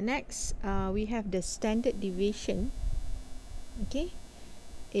 and next we have the standard deviation, okay,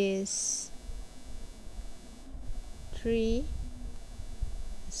 is 3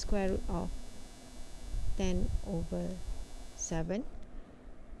 square root of 10/7.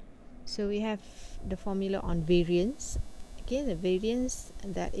 So we have the formula on variance. Okay, the variance,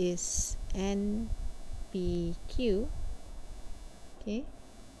 that is NPQ, okay,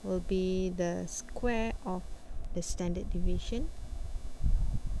 will be the square of the standard deviation.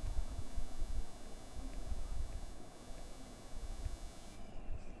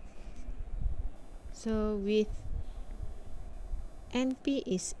 So with NP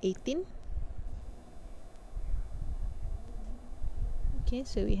is 18. Okay,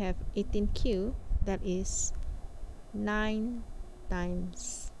 so we have 18Q, that is 9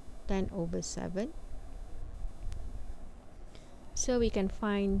 times 10/7. So we can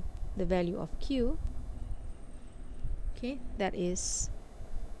find the value of Q. Okay, that is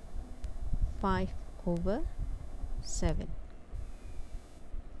 5/7.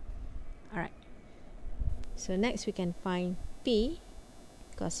 Alright, so next we can find P,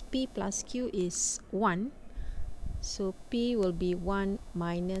 because P plus Q is 1. So P will be 1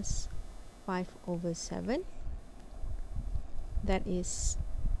 minus 5/7. That is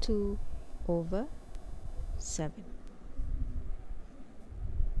 2/7.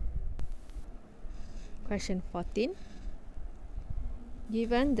 Question 14.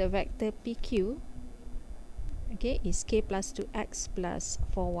 Given the vector PQ okay, is k plus 2x plus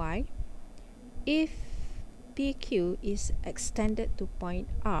 4y. If PQ is extended to point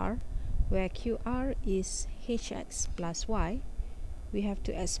R, where QR is hx plus y, we have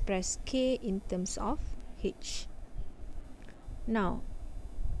to express k in terms of h. Now,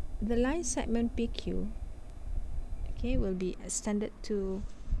 the line segment PQ, okay, will be extended to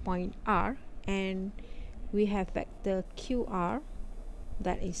point R, and we have vector QR,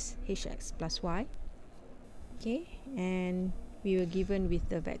 that is hx plus y, okay, and we were given with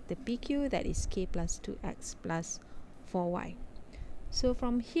the vector PQ, that is k plus 2x plus 4y. So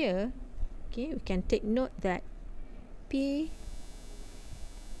from here, okay, we can take note that P,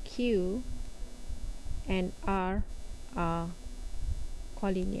 Q, and R are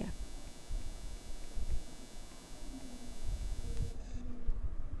collinear.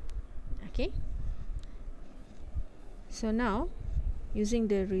 Okay, so now using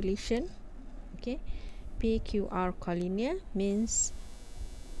the relation, okay, PQR collinear means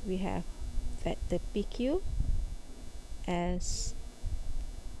we have vector PQ as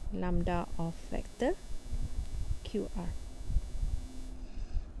lambda of vector QR.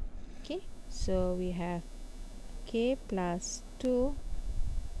 Okay, so we have k plus 2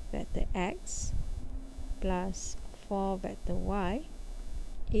 vector x plus 4 vector y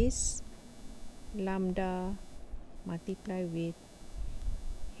is lambda multiplied with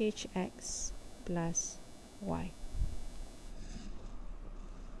hx plus y.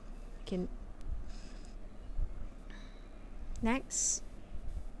 Okay. Next,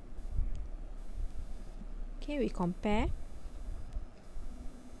 okay, we compare.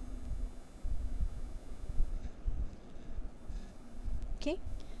 Okay,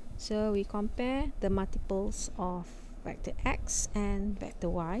 so we compare the multiples of vector x and vector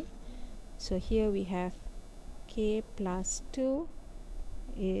y. So here we have k plus 2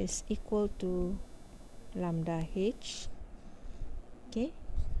 is equal to lambda h, okay,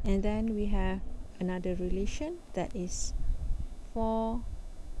 and then we have another relation, that is 4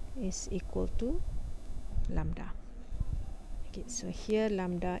 is equal to lambda. Okay, so here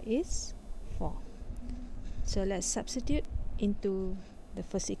lambda is 4. So let's substitute into the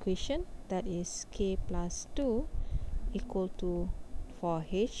first equation, that is k plus 2 equal to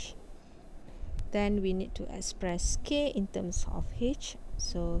 4h. Then we need to express k in terms of h,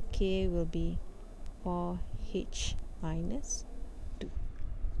 so k will be 4h minus 2.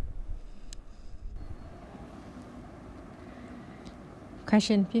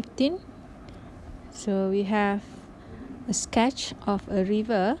 Question 15. So we have a sketch of a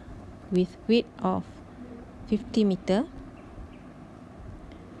river with width of 50 meter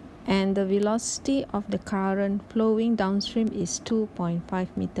and the velocity of the current flowing downstream is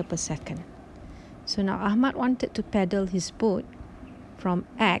 2.5 meter per second. So now Ahmad wanted to paddle his boat from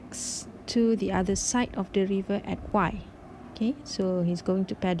X to the other side of the river at Y. Okay, so he's going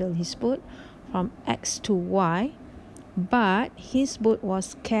to paddle his boat from X to Y, but his boat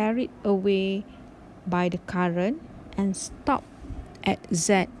was carried away by the current and stopped at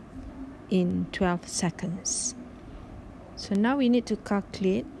Z in 12 seconds. So now we need to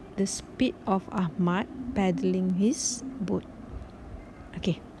calculate the speed of Ahmad paddling his boat.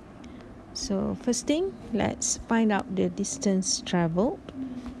 Okay, so first thing, let's find out the distance traveled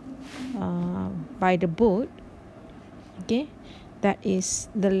by the boat. Okay, that is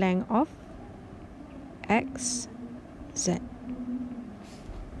the length of x, z.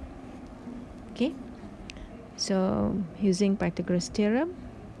 Okay, so using Pythagoras theorem,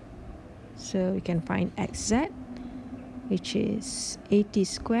 so we can find xz, which is 80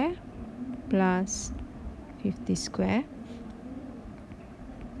 square plus 50 square.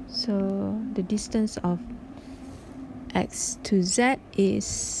 So the distance of x to z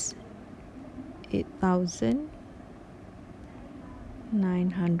is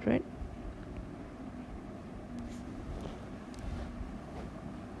 8,900.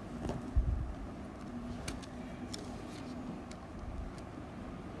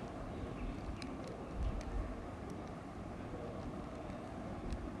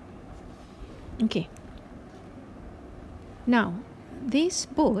 Okay. Now, this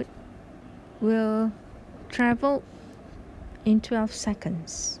boat will travel in 12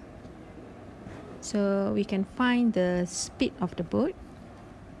 seconds. So we can find the speed of the boat.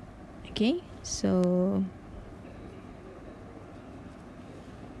 Okay, so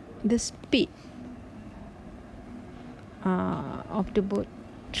the speed of the boat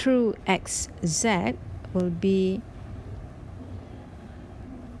through xz will be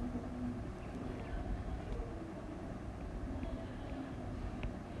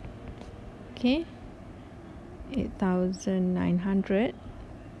okay, 8,900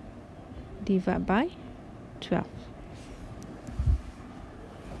 divided by 12.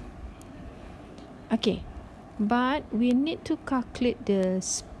 Okay, but we need to calculate the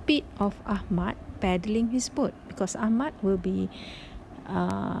speed of Ahmad paddling his boat, because Ahmad will be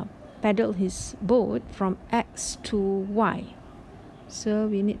paddle his boat from X to Y. So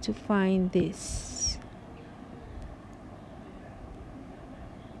we need to find this.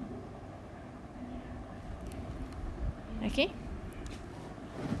 Okay,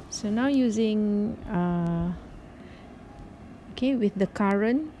 so now using okay, with the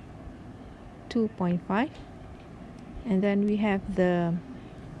current 2.5, and then we have the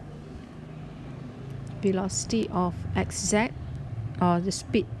velocity of xz, or the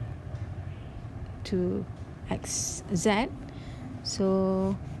speed to xz,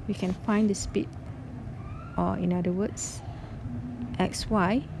 so we can find the speed, or in other words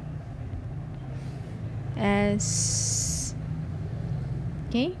xy, as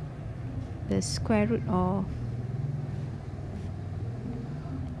okay, the square root of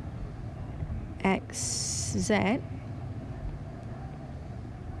xz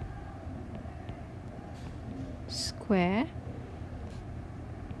square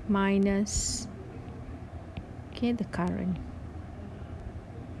minus, okay, the current.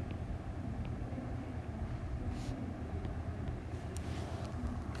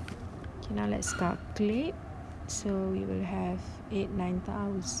 Okay, now let's calculate. So we will have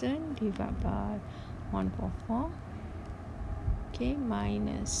 9,000 divided by 144, okay,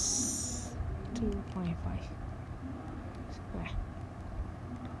 minus 2.5 square.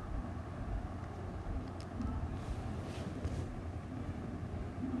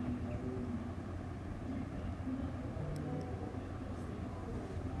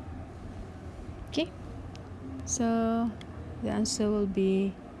 Okay, so the answer will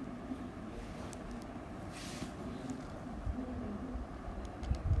be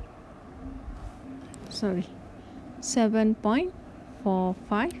sorry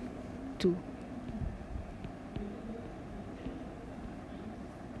 7.452.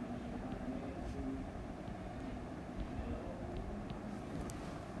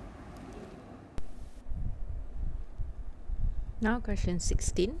 Now question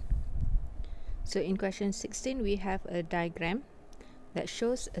 16. So in question 16 we have a diagram that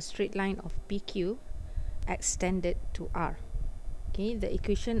shows a straight line of PQ extended to R. Okay, the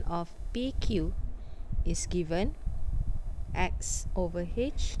equation of PQ is given: x over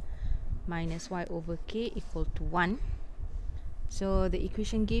h minus y over k equal to 1. So the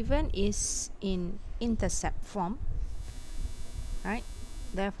equation given is in intercept form, right?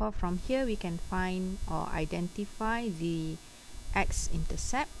 Therefore from here we can find or identify the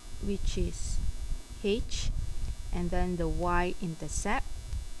x-intercept, which is h, and then the y-intercept,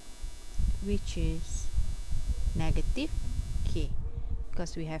 which is negative k,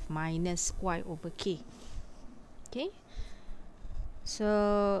 because we have minus y over k. Okay,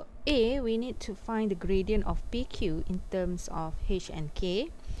 so A, we need to find the gradient of PQ in terms of h and k,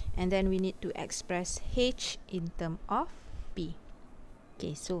 and then we need to express h in terms of P.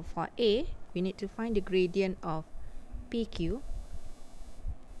 Okay, so for A, we need to find the gradient of PQ.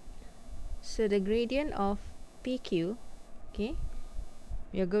 So the gradient of PQ, okay,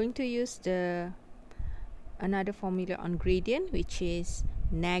 we are going to use the another formula on gradient, which is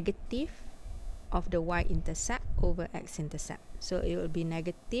negative of the y-intercept over x-intercept. So it will be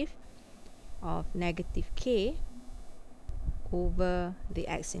negative of negative k over the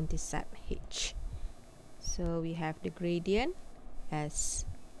x-intercept h. So we have the gradient as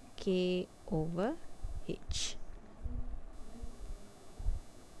k over h.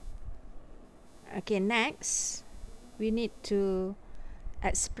 Okay, next we need to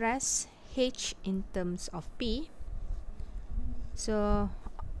express h in terms of p. So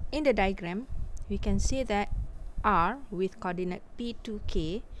in the diagram we can see that R with coordinate p to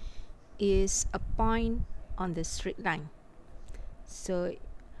k is a point on the straight line. So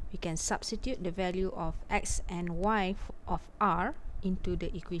we can substitute the value of x and y of R into the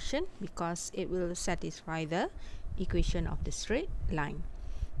equation, because it will satisfy the equation of the straight line.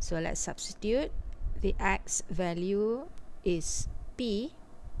 So let's substitute. The x value is p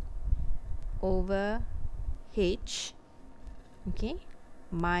over h, okay,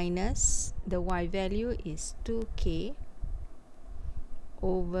 minus the y value is 2k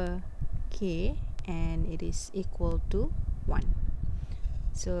over k, and it is equal to 1.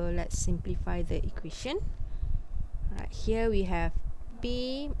 So let's simplify the equation. Right, here we have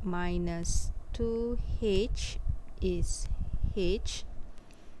p minus 2h is h,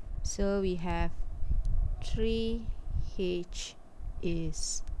 so we have 3h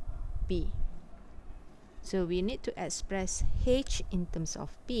is p. So we need to express h in terms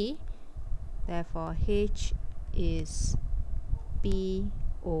of p. Therefore, h is p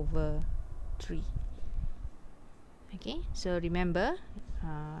over 3. Okay, so remember,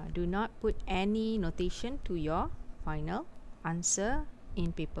 do not put any notation to your final answer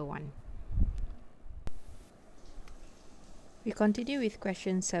in paper 1. We continue with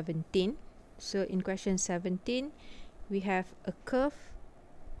question 17. So in question 17, we have a curve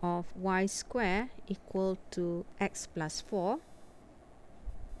of y square equal to x plus 4.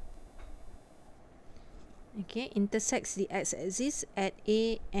 Okay, intersects the x-axis at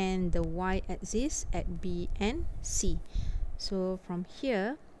A and the y-axis at B and C. So from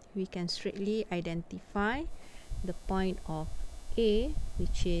here, we can straightly identify the point of A,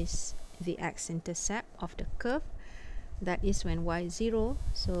 which is the x-intercept of the curve. That is when y is 0.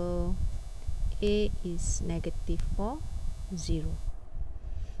 So A is negative 4, 0.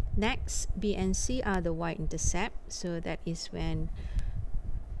 Next, B and C are the y-intercept. So that is when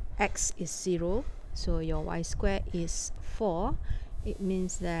x is 0. So your y square is 4. It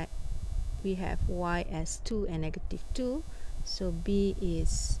means that we have y as 2 and negative 2. So B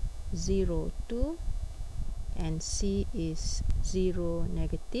is 0, 2. And C is 0,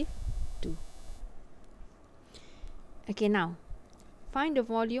 negative 2. Okay, now find the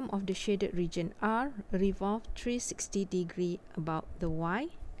volume of the shaded region R revolve 360 degree about the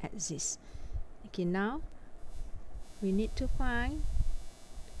y-axis. Okay, now we need to find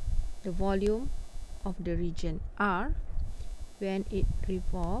the volume of the region R when it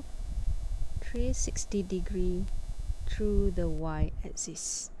revolves 360 degree through the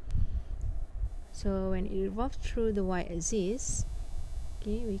y-axis. So when it revolves through the y-axis,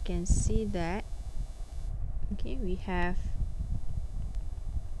 okay, we can see that, okay, we have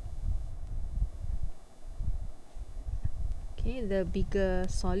the bigger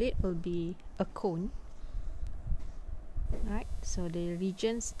solid will be a cone, right? So the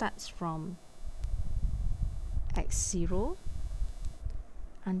region starts from x0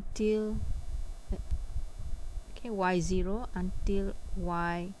 until y0 until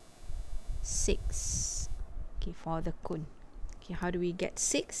y6, okay, for the cone. Okay, how do we get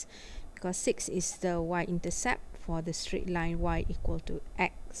 6? Because 6 is the y-intercept for the straight line y equal to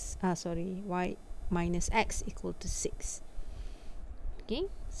x, y minus x equal to 6. Okay,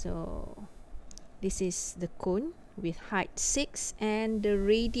 so this is the cone with height 6 and the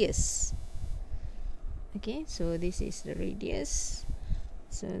radius. Okay, so this is the radius.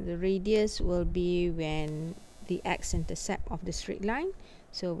 So the radius will be when the x-intercept of the straight line.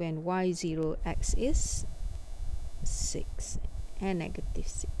 So when y0, x is 6 and negative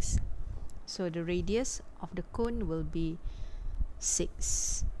 6. So the radius of the cone will be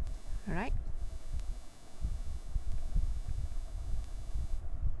 6. Alright.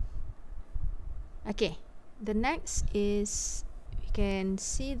 Okay, the next is, we can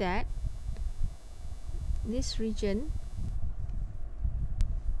see that this region,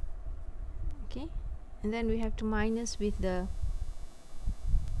 okay, and then we have to minus with the,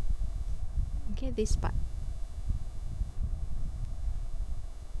 okay, this part.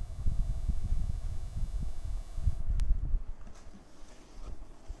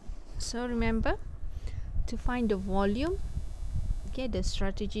 So remember, to find the volume, okay, the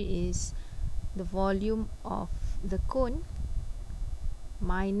strategy is the volume of the cone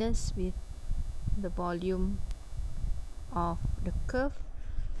minus with the volume of the curve,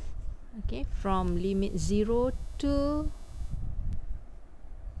 okay, from limit 0 to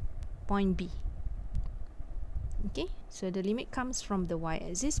point B. Okay, so the limit comes from the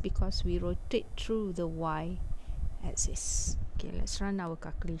y-axis because we rotate through the y-axis. Okay, let's run our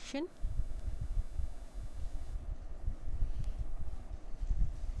calculation.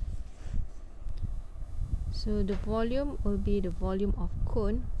 So the volume will be the volume of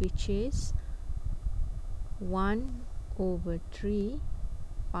cone, which is 1 over 3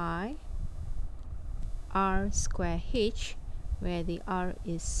 pi r square h, where the r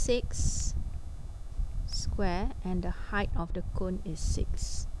is 6 square and the height of the cone is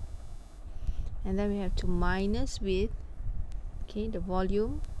 6. And then we have to minus with, okay, the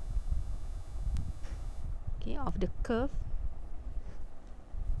volume, okay, of the curve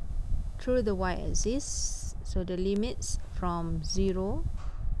through the y-axis. So the limits from 0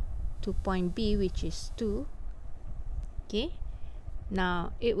 to point B, which is 2. Okay,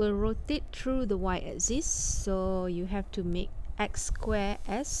 now it will rotate through the y-axis, so you have to make x square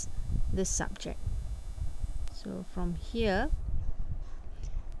as the subject. So from here,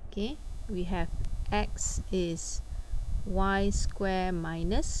 okay, we have x is y square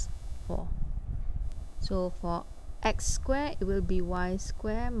minus 4. So for x square, it will be y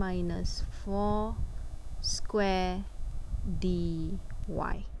square minus 4 square dy.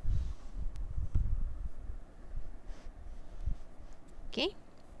 Okay,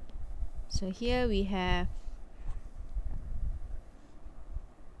 so here we have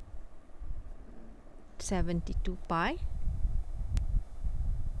 72 pi,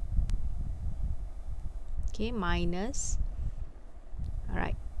 okay, minus,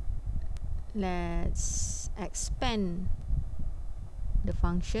 alright, let's expand the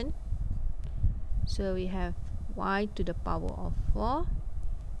function. So we have y to the power of 4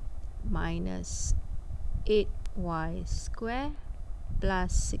 minus 8y square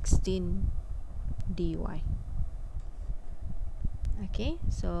plus 16 dy. Okay,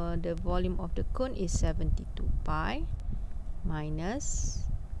 so the volume of the cone is 72 pi minus,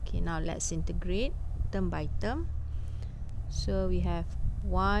 okay, now let's integrate term by term. So we have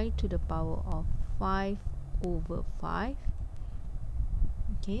y to the power of 5 over 5,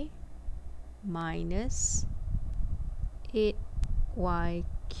 okay, minus 8y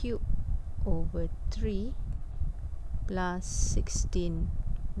cubed over 3 plus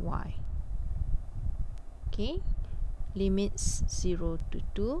 16y. Okay, limits 0 to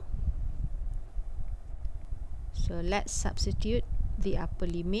 2. So let's substitute the upper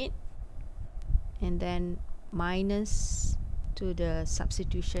limit and then minus to the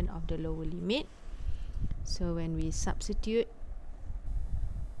substitution of the lower limit. So when we substitute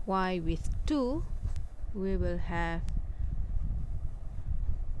y with 2, we will have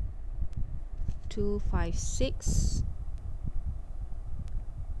 256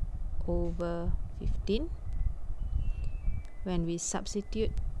 over 15. When we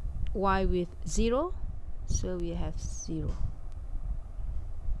substitute y with 0, so we have 0.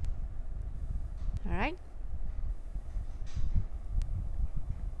 Alright,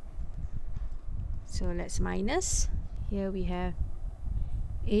 so let's minus. Here we have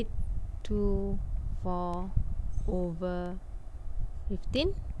 824 over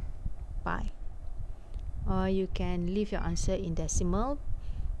 15 pi, or you can leave your answer in decimal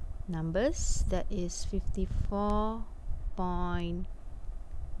numbers, that is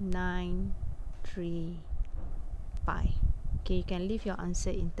 54.93 pi. Okay, you can leave your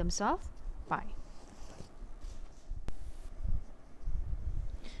answer in terms of pi.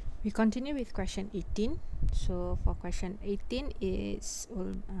 We continue with question 18. So for question 18, it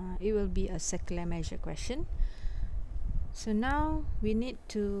will be a circular measure question. So now we need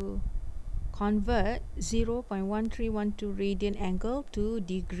to convert 0.1312 radian angle to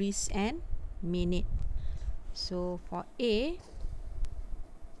degrees and minute. So for A,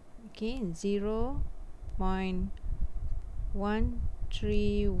 okay,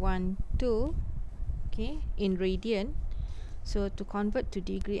 0.1312, okay, in radian. So to convert to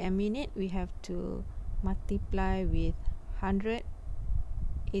degree and minute, we have to multiply with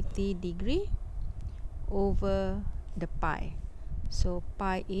 180 degree over the pi. So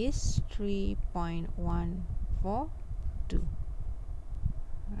pi is 3.142.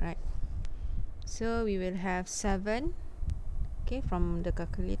 Alright, so we will have 7. Okay, from the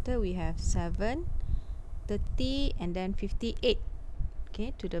calculator we have 7, 30, and then 58.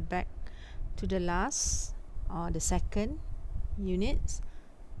 Okay, to the back, to the last or the second units.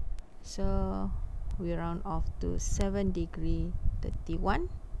 So we round off to 7 degree 31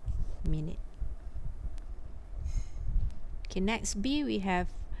 minute. Okay, next B, we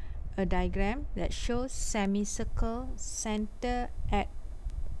have a diagram that shows semicircle center at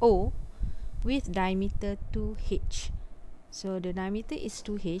O with diameter 2h. So the diameter is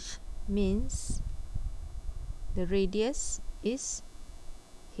 2h, means the radius is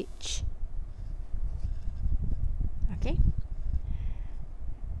h. Okay,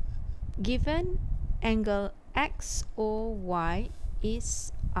 given angle XOY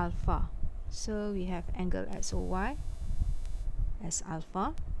is alpha. So we have angle XOY as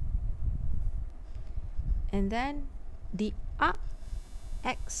alpha, and then the arc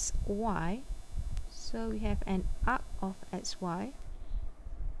XY, so we have an arc of XY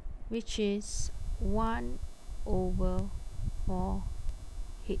which is 1 over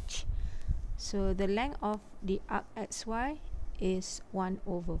 4h. So the length of the arc XY is 1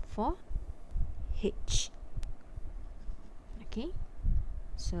 over 4h. Okay,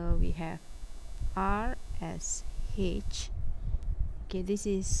 so we have R as h. Okay, this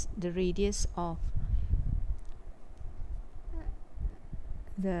is the radius of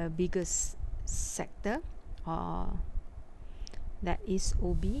the biggest sector, or that is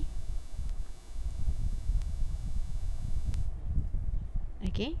OB.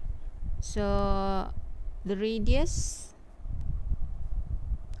 Okay, so the radius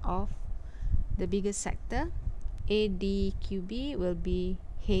of the biggest sector ADQB will be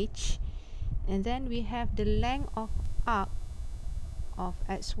h, and then we have the length of arc of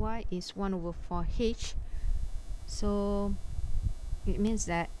XY is 1 over 4h. So it means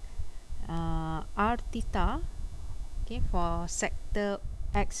that r theta, okay, for sector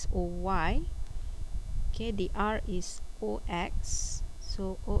x or y, okay, the r is ox,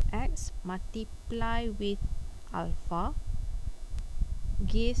 so ox multiply with alpha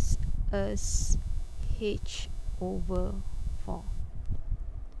gives us h over 4.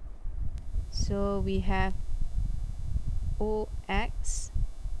 So we have ox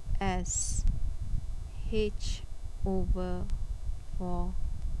as h over 4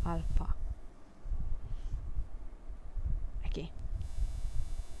 alpha. Okay.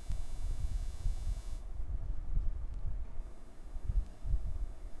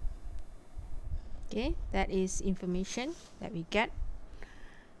 Okay, that is information that we get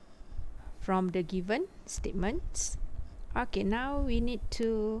from the given statements. Okay, now we need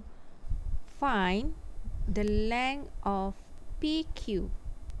to find the length of PQ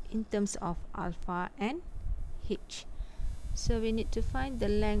in terms of alpha and h. So we need to find the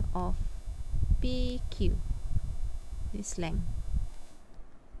length of PQ, this length.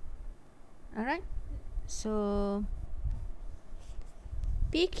 Alright, so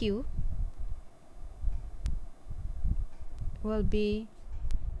PQ will be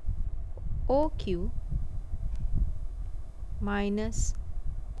OQ minus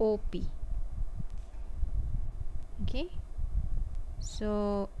OP. Okay,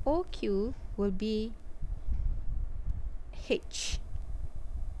 so OQ will be H,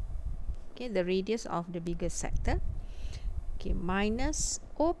 okay, the radius of the biggest sector, okay, minus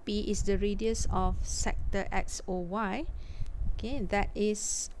OP is the radius of sector X or Y, okay, that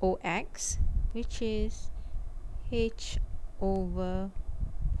is OX, which is H over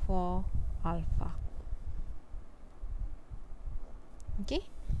 4 alpha. Okay,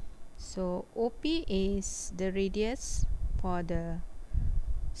 so OP is the radius for the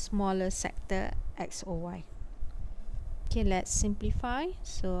smaller sector X or Y. Okay, let's simplify.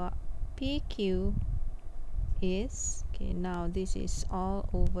 So PQ is, okay, now this is all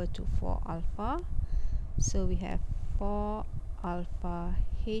over to 4 alpha. So we have 4 alpha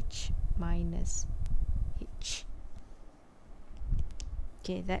H minus H.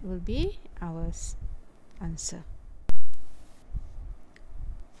 Okay, that will be our answer.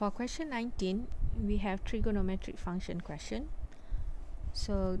 For question 19, we have trigonometric function question.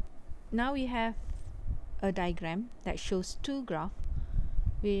 So now we have a diagram that shows two graphs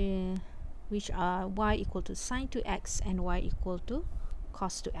which are y equal to sine 2x and y equal to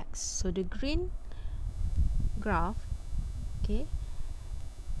cos 2x. So the green graph, okay,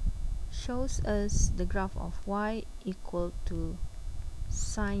 shows us the graph of y equal to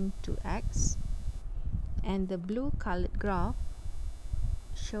sine 2x, and the blue colored graph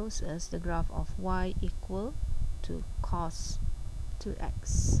shows us the graph of y equal to cos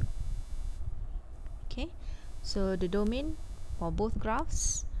 2x. Okay, so the domain for both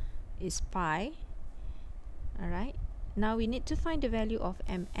graphs is pi. Alright, now we need to find the value of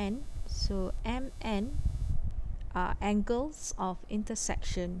mn. So mn are angles of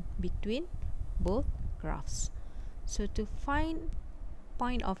intersection between both graphs. So to find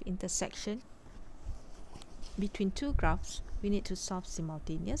point of intersection between two graphs, we need to solve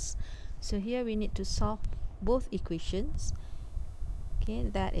simultaneous. So here we need to solve both equations. Okay,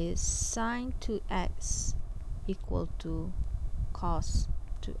 that is sine 2x equal to cos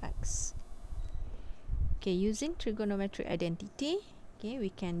 2x. Okay, using trigonometric identity, okay, we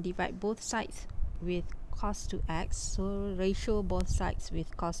can divide both sides with cos 2x. So ratio both sides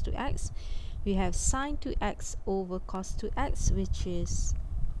with cos 2x. We have sine 2x over cos 2x, which is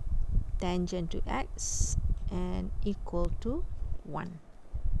tangent to x and equal to 1.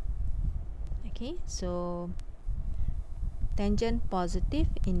 Okay, so tangent positive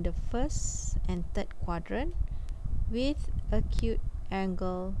in the first and third quadrant with acute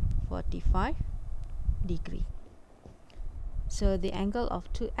angle 45 degree. So the angle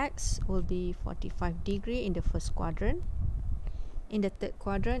of 2x will be 45 degree in the first quadrant. In the third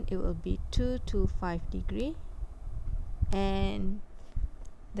quadrant, it will be 225 degree. And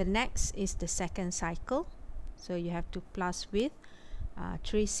the next is the second cycle. So you have to plus with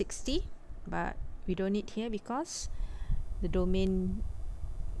 360, but we don't need here because the domain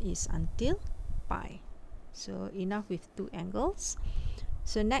is until pi. So enough with two angles.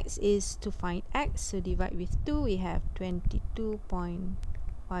 So next is to find x. So divide with 2, we have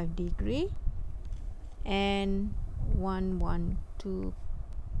 22.5 degree and 112,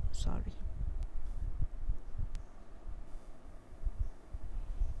 sorry.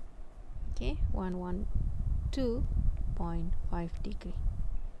 Okay, 112.5 degree.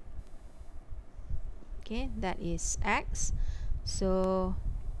 Okay, that is x. So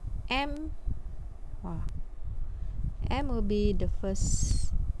M will be the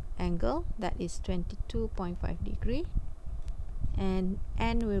first angle, that is 22.5 degree, and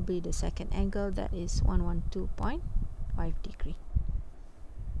N will be the second angle, that is 112.5 degree.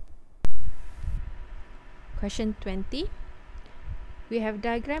 Question 20. We have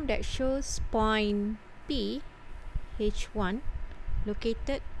diagram that shows point P, H1,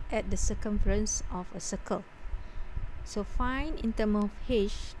 located at the circumference of a circle. So find in terms of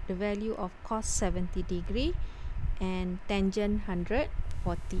H the value of cos 70 degree and tangent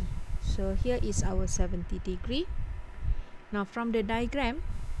 140. So here is our 70 degree. Now from the diagram,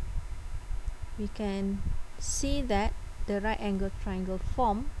 we can see that the right angle triangle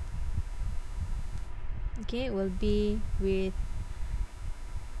form, okay, will be with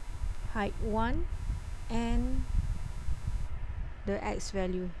height 1 and the x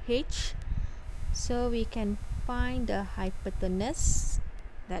value H. So we can find the hypotenuse,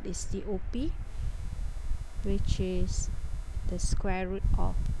 that is the OP, which is the square root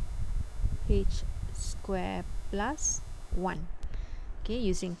of H square plus 1, okay,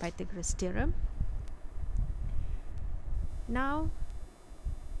 using Pythagoras theorem. Now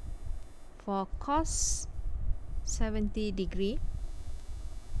for cos 70 degree,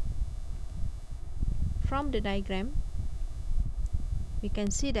 from the diagram we can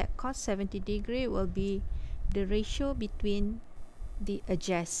see that cos 70 degree will be the ratio between the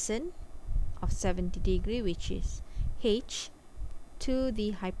adjacent of 70 degree, which is H, to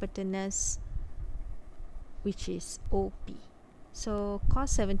the hypotenuse, which is OP. So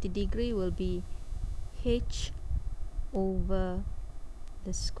cos 70 degree will be H over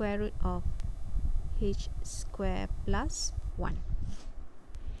the square root of H square plus 1.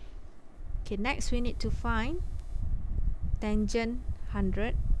 Okay, next we need to find tangent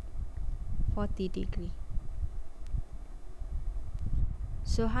 140 degree.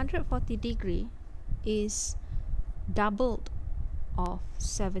 So 140 degree is doubled of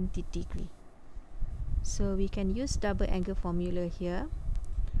 70 degree. So we can use double angle formula here.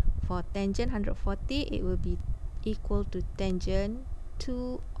 For tangent 140, it will be equal to tangent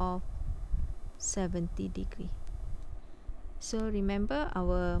 2 of 70 degree. So remember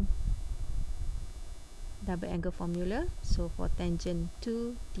our double angle formula. So for tangent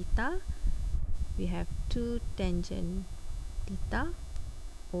 2 theta, we have 2 tangent theta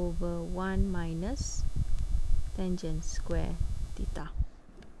over 1 minus tangent square theta.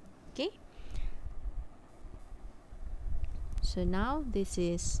 Okay, so now this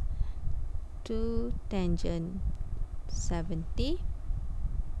is 2 tangent 70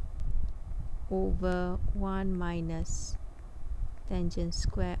 over 1 minus tangent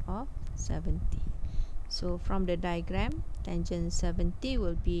square of 70. So from the diagram, tangent 70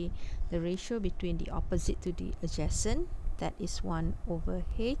 will be the ratio between the opposite to the adjacent, that is 1 over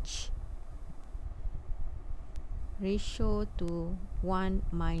H, ratio to 1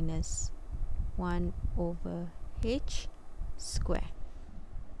 minus 1 over H square.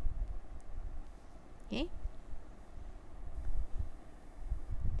 Okay,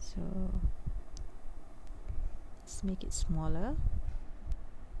 so let's make it smaller.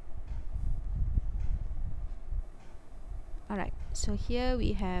 Alright, so here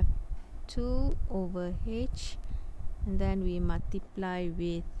we have 2 over H, and then we multiply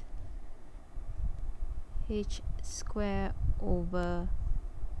with H square over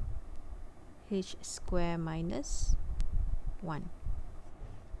H square minus 1.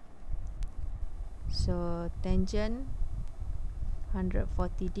 So tangent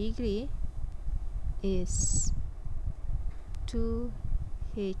 140 degree is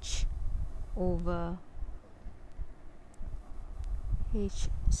 2H over H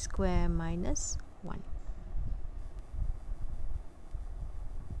square minus 1.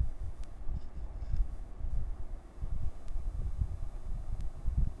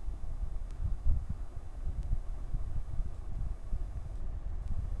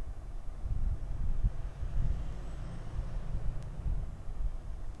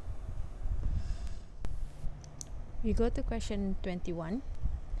 We go to question 21.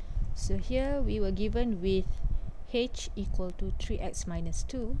 So here we were given with H equal to 3x minus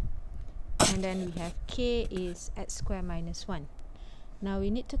 2, and then we have K is x square minus 1. Now we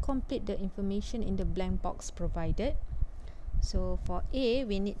need to complete the information in the blank box provided. So for A,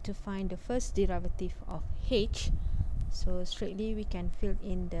 we need to find the first derivative of H. So straightly we can fill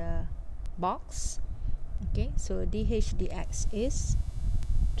in the box. Okay, so dH dx is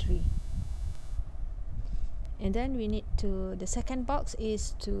 3. And then we need to, the second box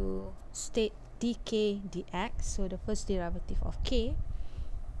is to state dk dx. So the first derivative of k,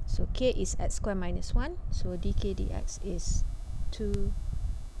 so k is x square minus 1, so dk dx is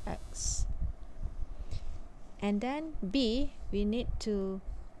 2x. And then B, we need to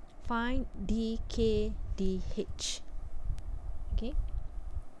find dkdh. Okay,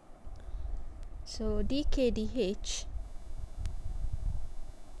 so dkdh,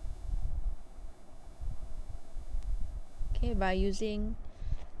 okay, by using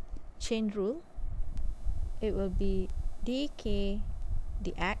chain rule, it will be dk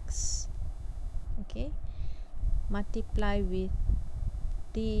dx, okay, multiply with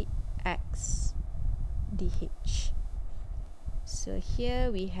dx dh. So here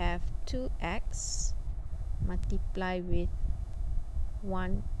we have 2x multiply with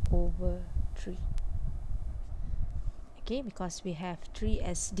 1/3. Okay, because we have 3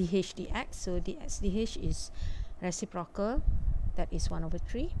 as dh dx, so dx dh is reciprocal, that is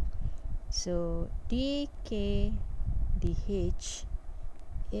 1/3. So dk dh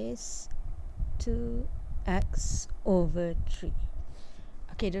is 2x/3.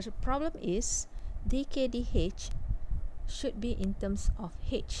 Okay, the problem is dk dh should be in terms of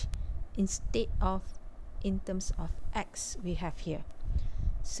h instead of in terms of x we have here.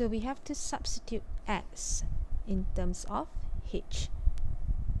 So we have to substitute x in terms of h.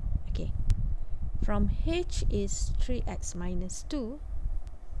 Okay, from h is 3x minus 2.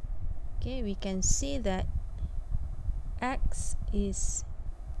 Okay, we can see that x is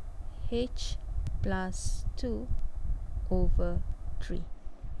h plus 2/3.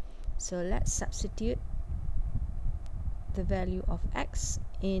 So let's substitute the value of x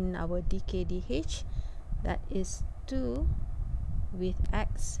in our dkdh. That is 2 with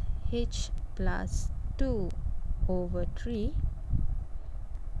x h plus 2/3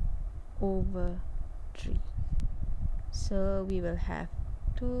 over 3. So we will have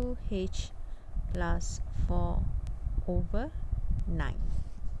 2h plus 4/9.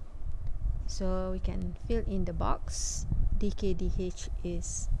 So we can fill in the box. dkdh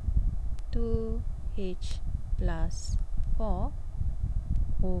is 2h plus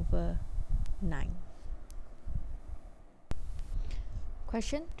 4/9.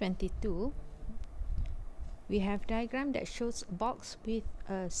 Question 22. We have diagram that shows a box with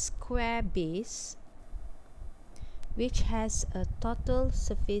a square base which has a total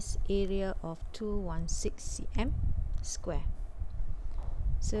surface area of 216 cm square.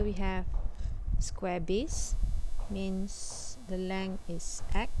 So we have square base, means the length is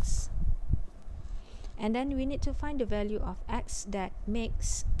x, and then we need to find the value of x that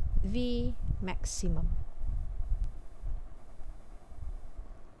makes V maximum.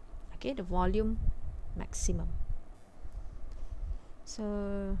 Okay, the volume maximum.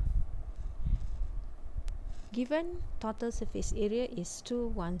 So given total surface area is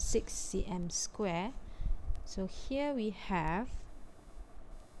 216 cm square, so here we have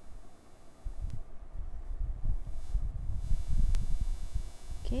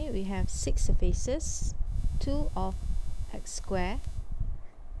we have 6 surfaces, 2 of x square,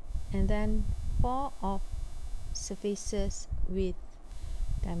 and then 4 of surfaces with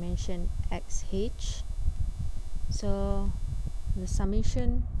dimension xh. So the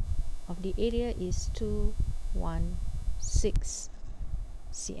summation of the area is 216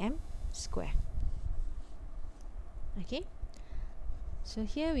 cm square. Okay, so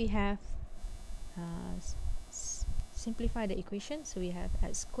here we have simplify the equation. So we have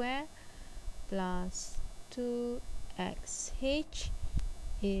x square plus 2xh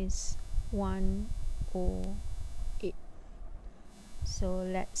is 108. So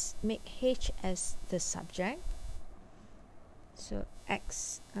let's make h as the subject. So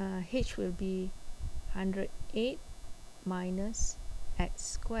h will be 108 minus x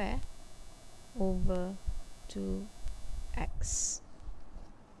square over 2x.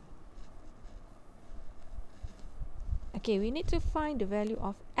 Okay, we need to find the value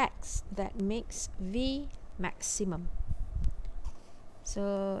of x that makes V maximum.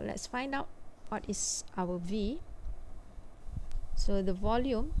 So let's find out what is our V. So the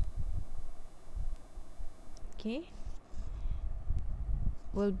volume, okay,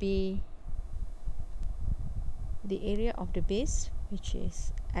 will be the area of the base, which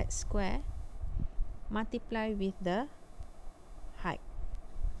is x square, multiply with the height.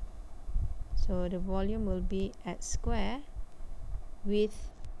 So the volume will be x square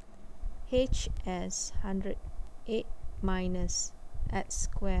with h as 108 minus x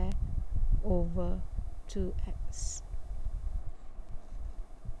square over 2x.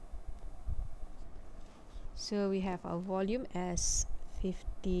 So we have our volume as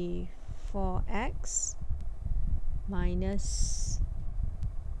 54x minus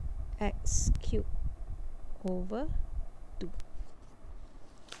x cubed over 2.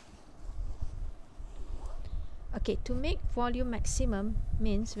 Okay, to make volume maximum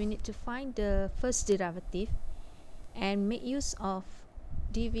means we need to find the first derivative and make use of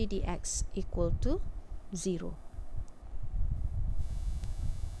dv dx equal to 0.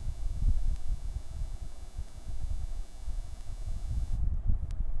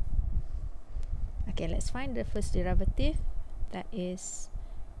 Okay, let's find the first derivative. That is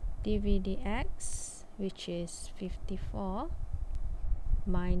dv dx, which is 54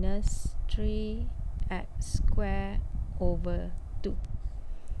 minus 3x squared over 2.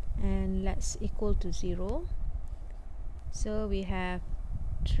 And let's equal to 0. So we have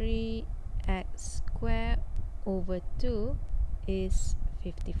 3x squared over 2 is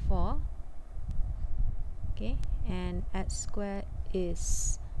 54. Okay, and x squared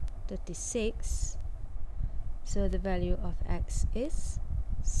is 36. So the value of x is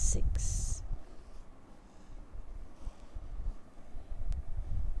 6.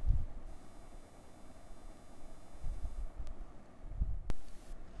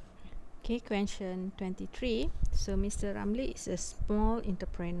 Okay, question 23. So Mr. Ramli is a small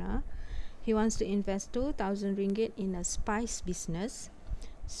entrepreneur. He wants to invest 2,000 ringgit in a spice business.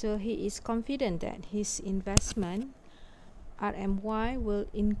 So he is confident that his investment RMY will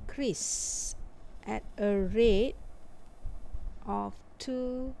increase at a rate of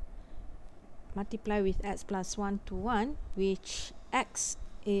 2 multiplied with x plus 1 to 1, which x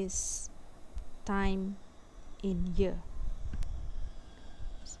is time in year.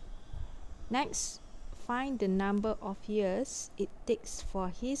 Next, find the number of years it takes for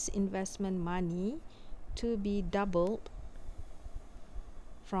his investment money to be doubled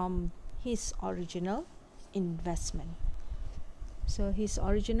from his original investment. So his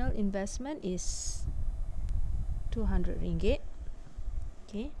original investment is 200 ringgit.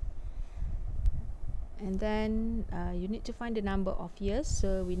 Okay, and then you need to find the number of years,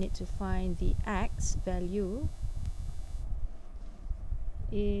 so we need to find the x value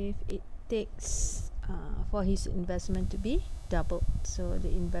if it takes for his investment to be doubled. So the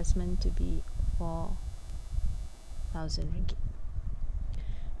investment to be 4,000 ringgit.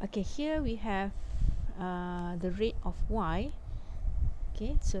 Okay, here we have the rate of y.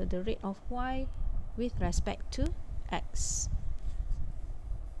 Okay, so the rate of y with respect to x.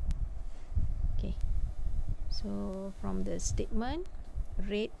 Okay, so from the statement,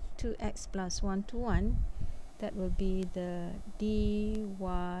 rate 2x plus 1 to 1, that will be the dy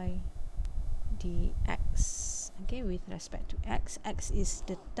dx. Okay, with respect to x. X is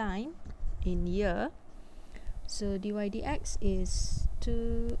the time in year. So dy dx is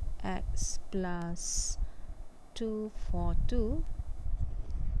 2x plus 242.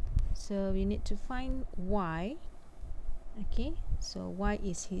 So we need to find y. Okay, so y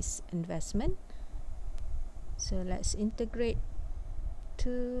is his investment. So let's integrate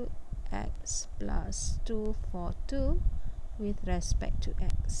 2x plus 242 with respect to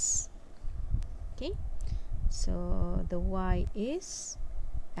x. Okay, so the y is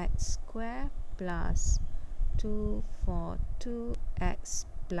x squared plus 242x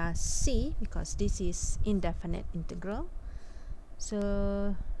plus c, because this is indefinite integral.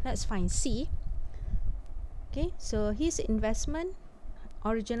 So let's find c. Okay, so his investment,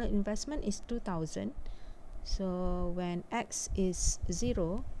 original investment is 2,000. So when x is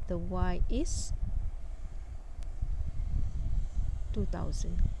 0, the y is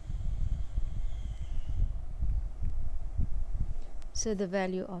 2,000. So the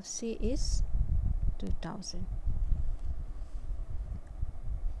value of c is 2,000.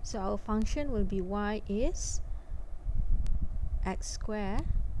 So our function will be y is x squared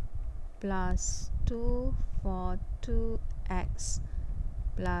plus 242x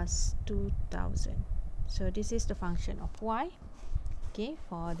plus 2,000. So this is the function of y, okay,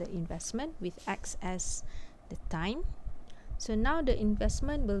 for the investment with x as the time. So now the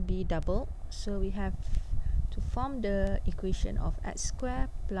investment will be doubled. So we have to form the equation of x squared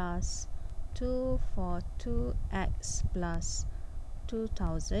plus 242x plus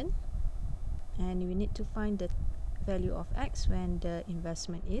 2,000, and we need to find the value of x when the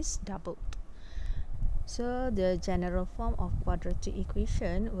investment is doubled. So the general form of quadratic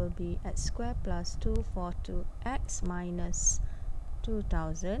equation will be x squared plus 242x minus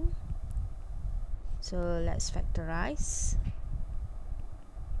 2,000. So let's factorize.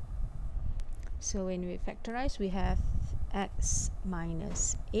 So when we factorize, we have x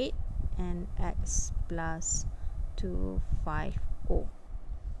minus 8 and x plus 250.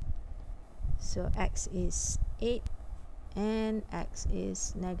 So x is 8 and x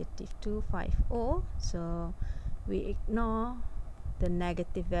is negative 250. So we ignore the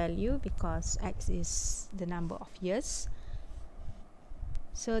negative value because x is the number of years.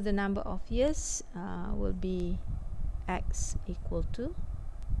 So the number of years will be x equal to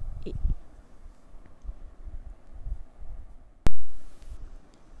 8.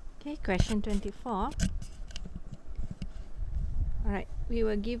 Okay, question 24. Alright, we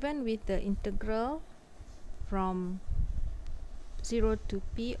were given with the integral from 0 to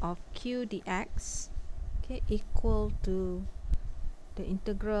p of q dx, okay, equal to the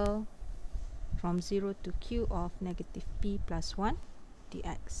integral from 0 to q of negative p plus 1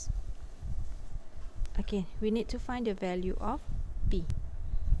 dx. Okay, we need to find the value of p.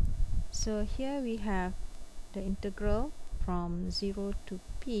 So here we have the integral from 0 to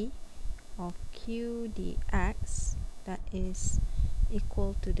p of q dx, that is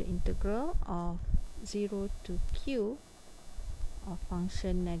equal to the integral of 0 to q of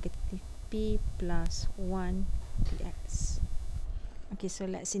function negative p plus 1 dx. Okay, so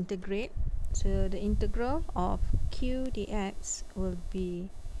let's integrate. So the integral of q dx will be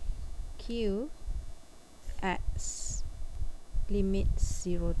q x limits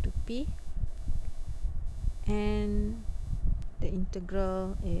 0 to p, and the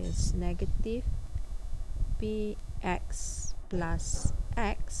integral is negative px plus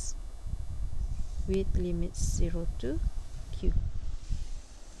x with limits 0 to q.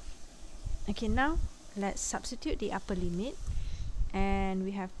 Okay, now let's substitute the upper limit, and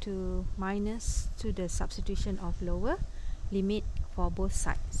we have to minus to the substitution of lower limit for both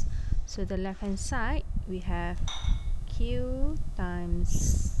sides. So the left hand side we have q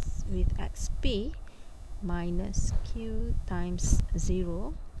times with xp minus q times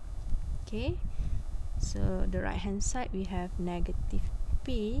 0. Okay, so the right hand side we have negative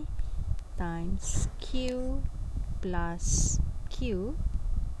p times q plus q,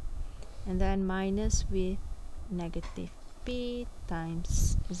 and then minus with negative p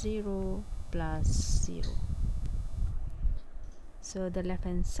times 0 plus 0. So the left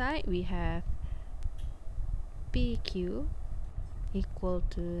hand side we have pq equal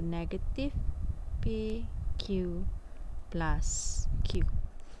to negative pq plus q.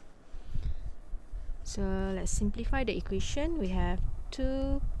 So let's simplify the equation. We have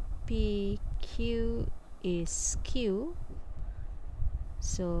 2pq is q,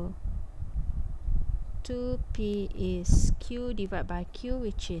 so 2p is q divided by q,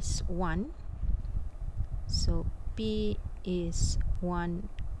 which is 1. So p is 1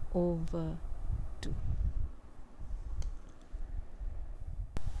 over 2.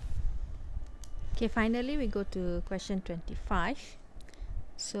 Okay, finally we go to question 25.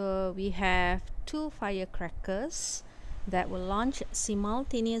 So we have two firecrackers that were launched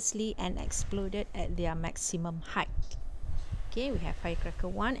simultaneously and exploded at their maximum height. Okay, we have firecracker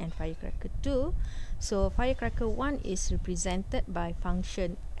 1 and firecracker 2. So firecracker 1 is represented by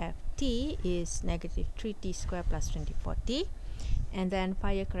function ft is negative 3t squared plus 24t, and then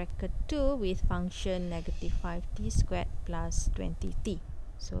firecracker 2 with function negative 5t squared plus 20t,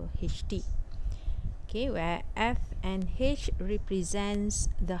 so ht. Okay, where f and h represents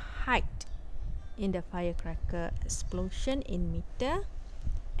the height in the firecracker explosion in meter,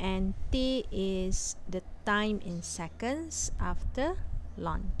 and t is the time in seconds after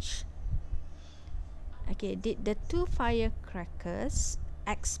launch. Okay, did the two firecrackers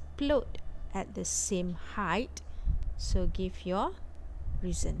explode at the same height? So give your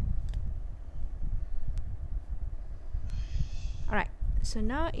reason. Alright, so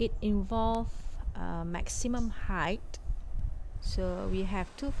now it involves maximum height. So we have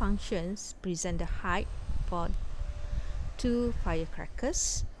two functions present the height for two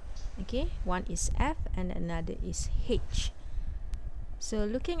firecrackers. Okay, one is f and another is h. So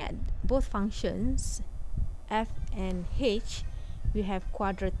looking at both functions, f and h, we have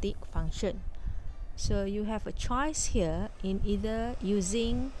quadratic function. So you have a choice here in either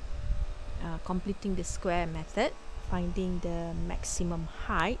using completing the square method, finding the maximum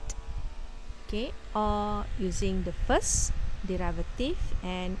height, okay, or using the first derivative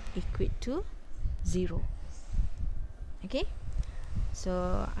and equate to 0. Okay,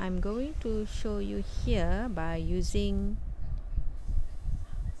 so I'm going to show you here by using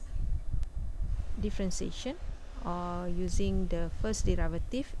differentiation or using the first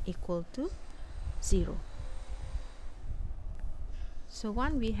derivative equal to 0. So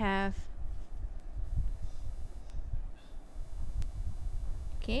one we have,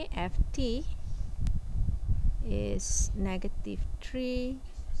 okay, ft is negative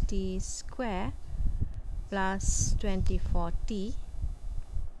 3t squared plus 24t.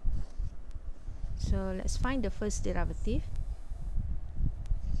 So let's find the first derivative.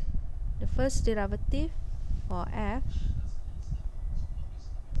 The first derivative for f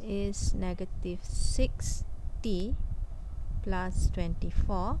is negative 6t plus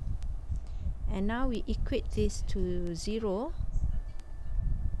 24, and now we equate this to 0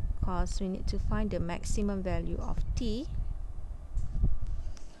 because we need to find the maximum value of t.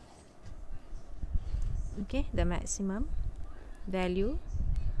 okay, the maximum value.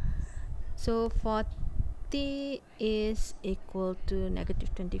 So for t is equal to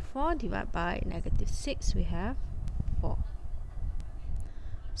negative 24 divided by negative 6, we have 4.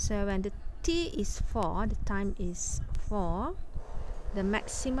 So when the t is 4, the time is 4, the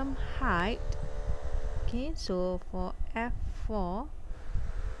maximum height, okay, so for f4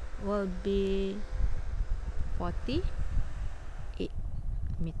 will be 48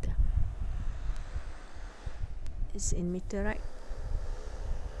 meter. It's in meter, right?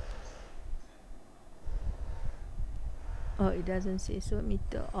 Oh, it doesn't say so,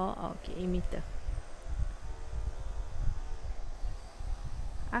 meter. Oh, okay, in meter.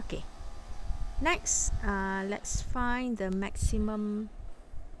 Okay. Next, let's find the maximum,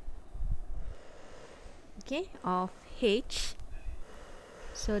 okay, of h.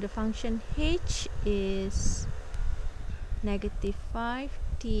 So the function h is negative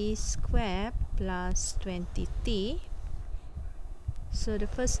 5t squared plus 20t. So the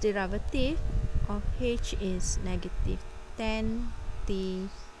first derivative of h is negative 10t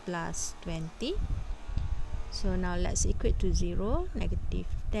plus 20. So now let's equate to 0. Negative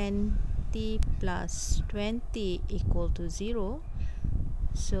 10t plus 20 equal to 0.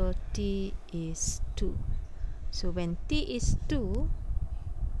 So t is 2. So when t is 2,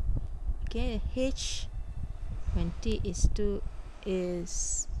 okay, h when t is 2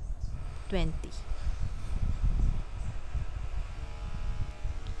 is 20.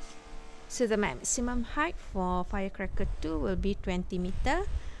 So the maximum height for firecracker 2 will be 20 meter,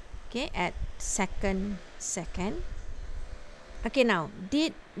 okay, at second. Okay, now,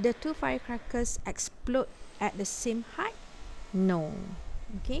 did the two firecrackers explode at the same height? No.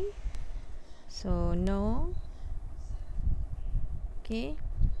 Okay, so no. Okay,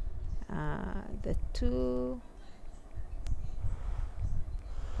 the two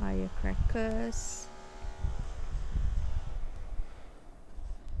firecrackers,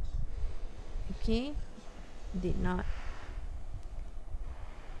 okay, did not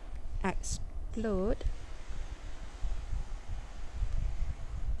explode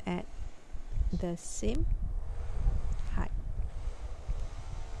at the same height.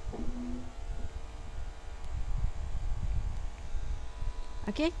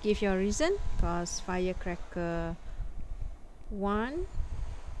 Okay, give your reason. Because firecracker 1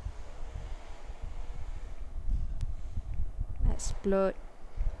 explode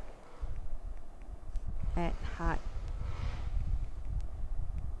at height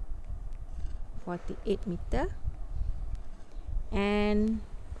 48 meter, and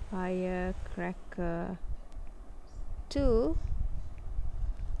firecracker 2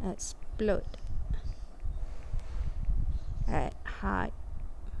 explode at height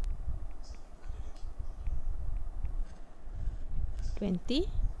 20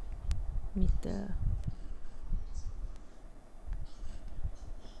 meter.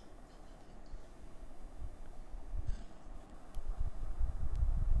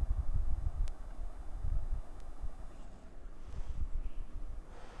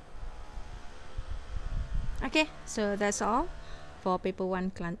 Okay, so that's all for paper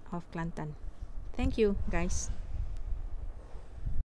 1 of Kelantan. Thank you, guys.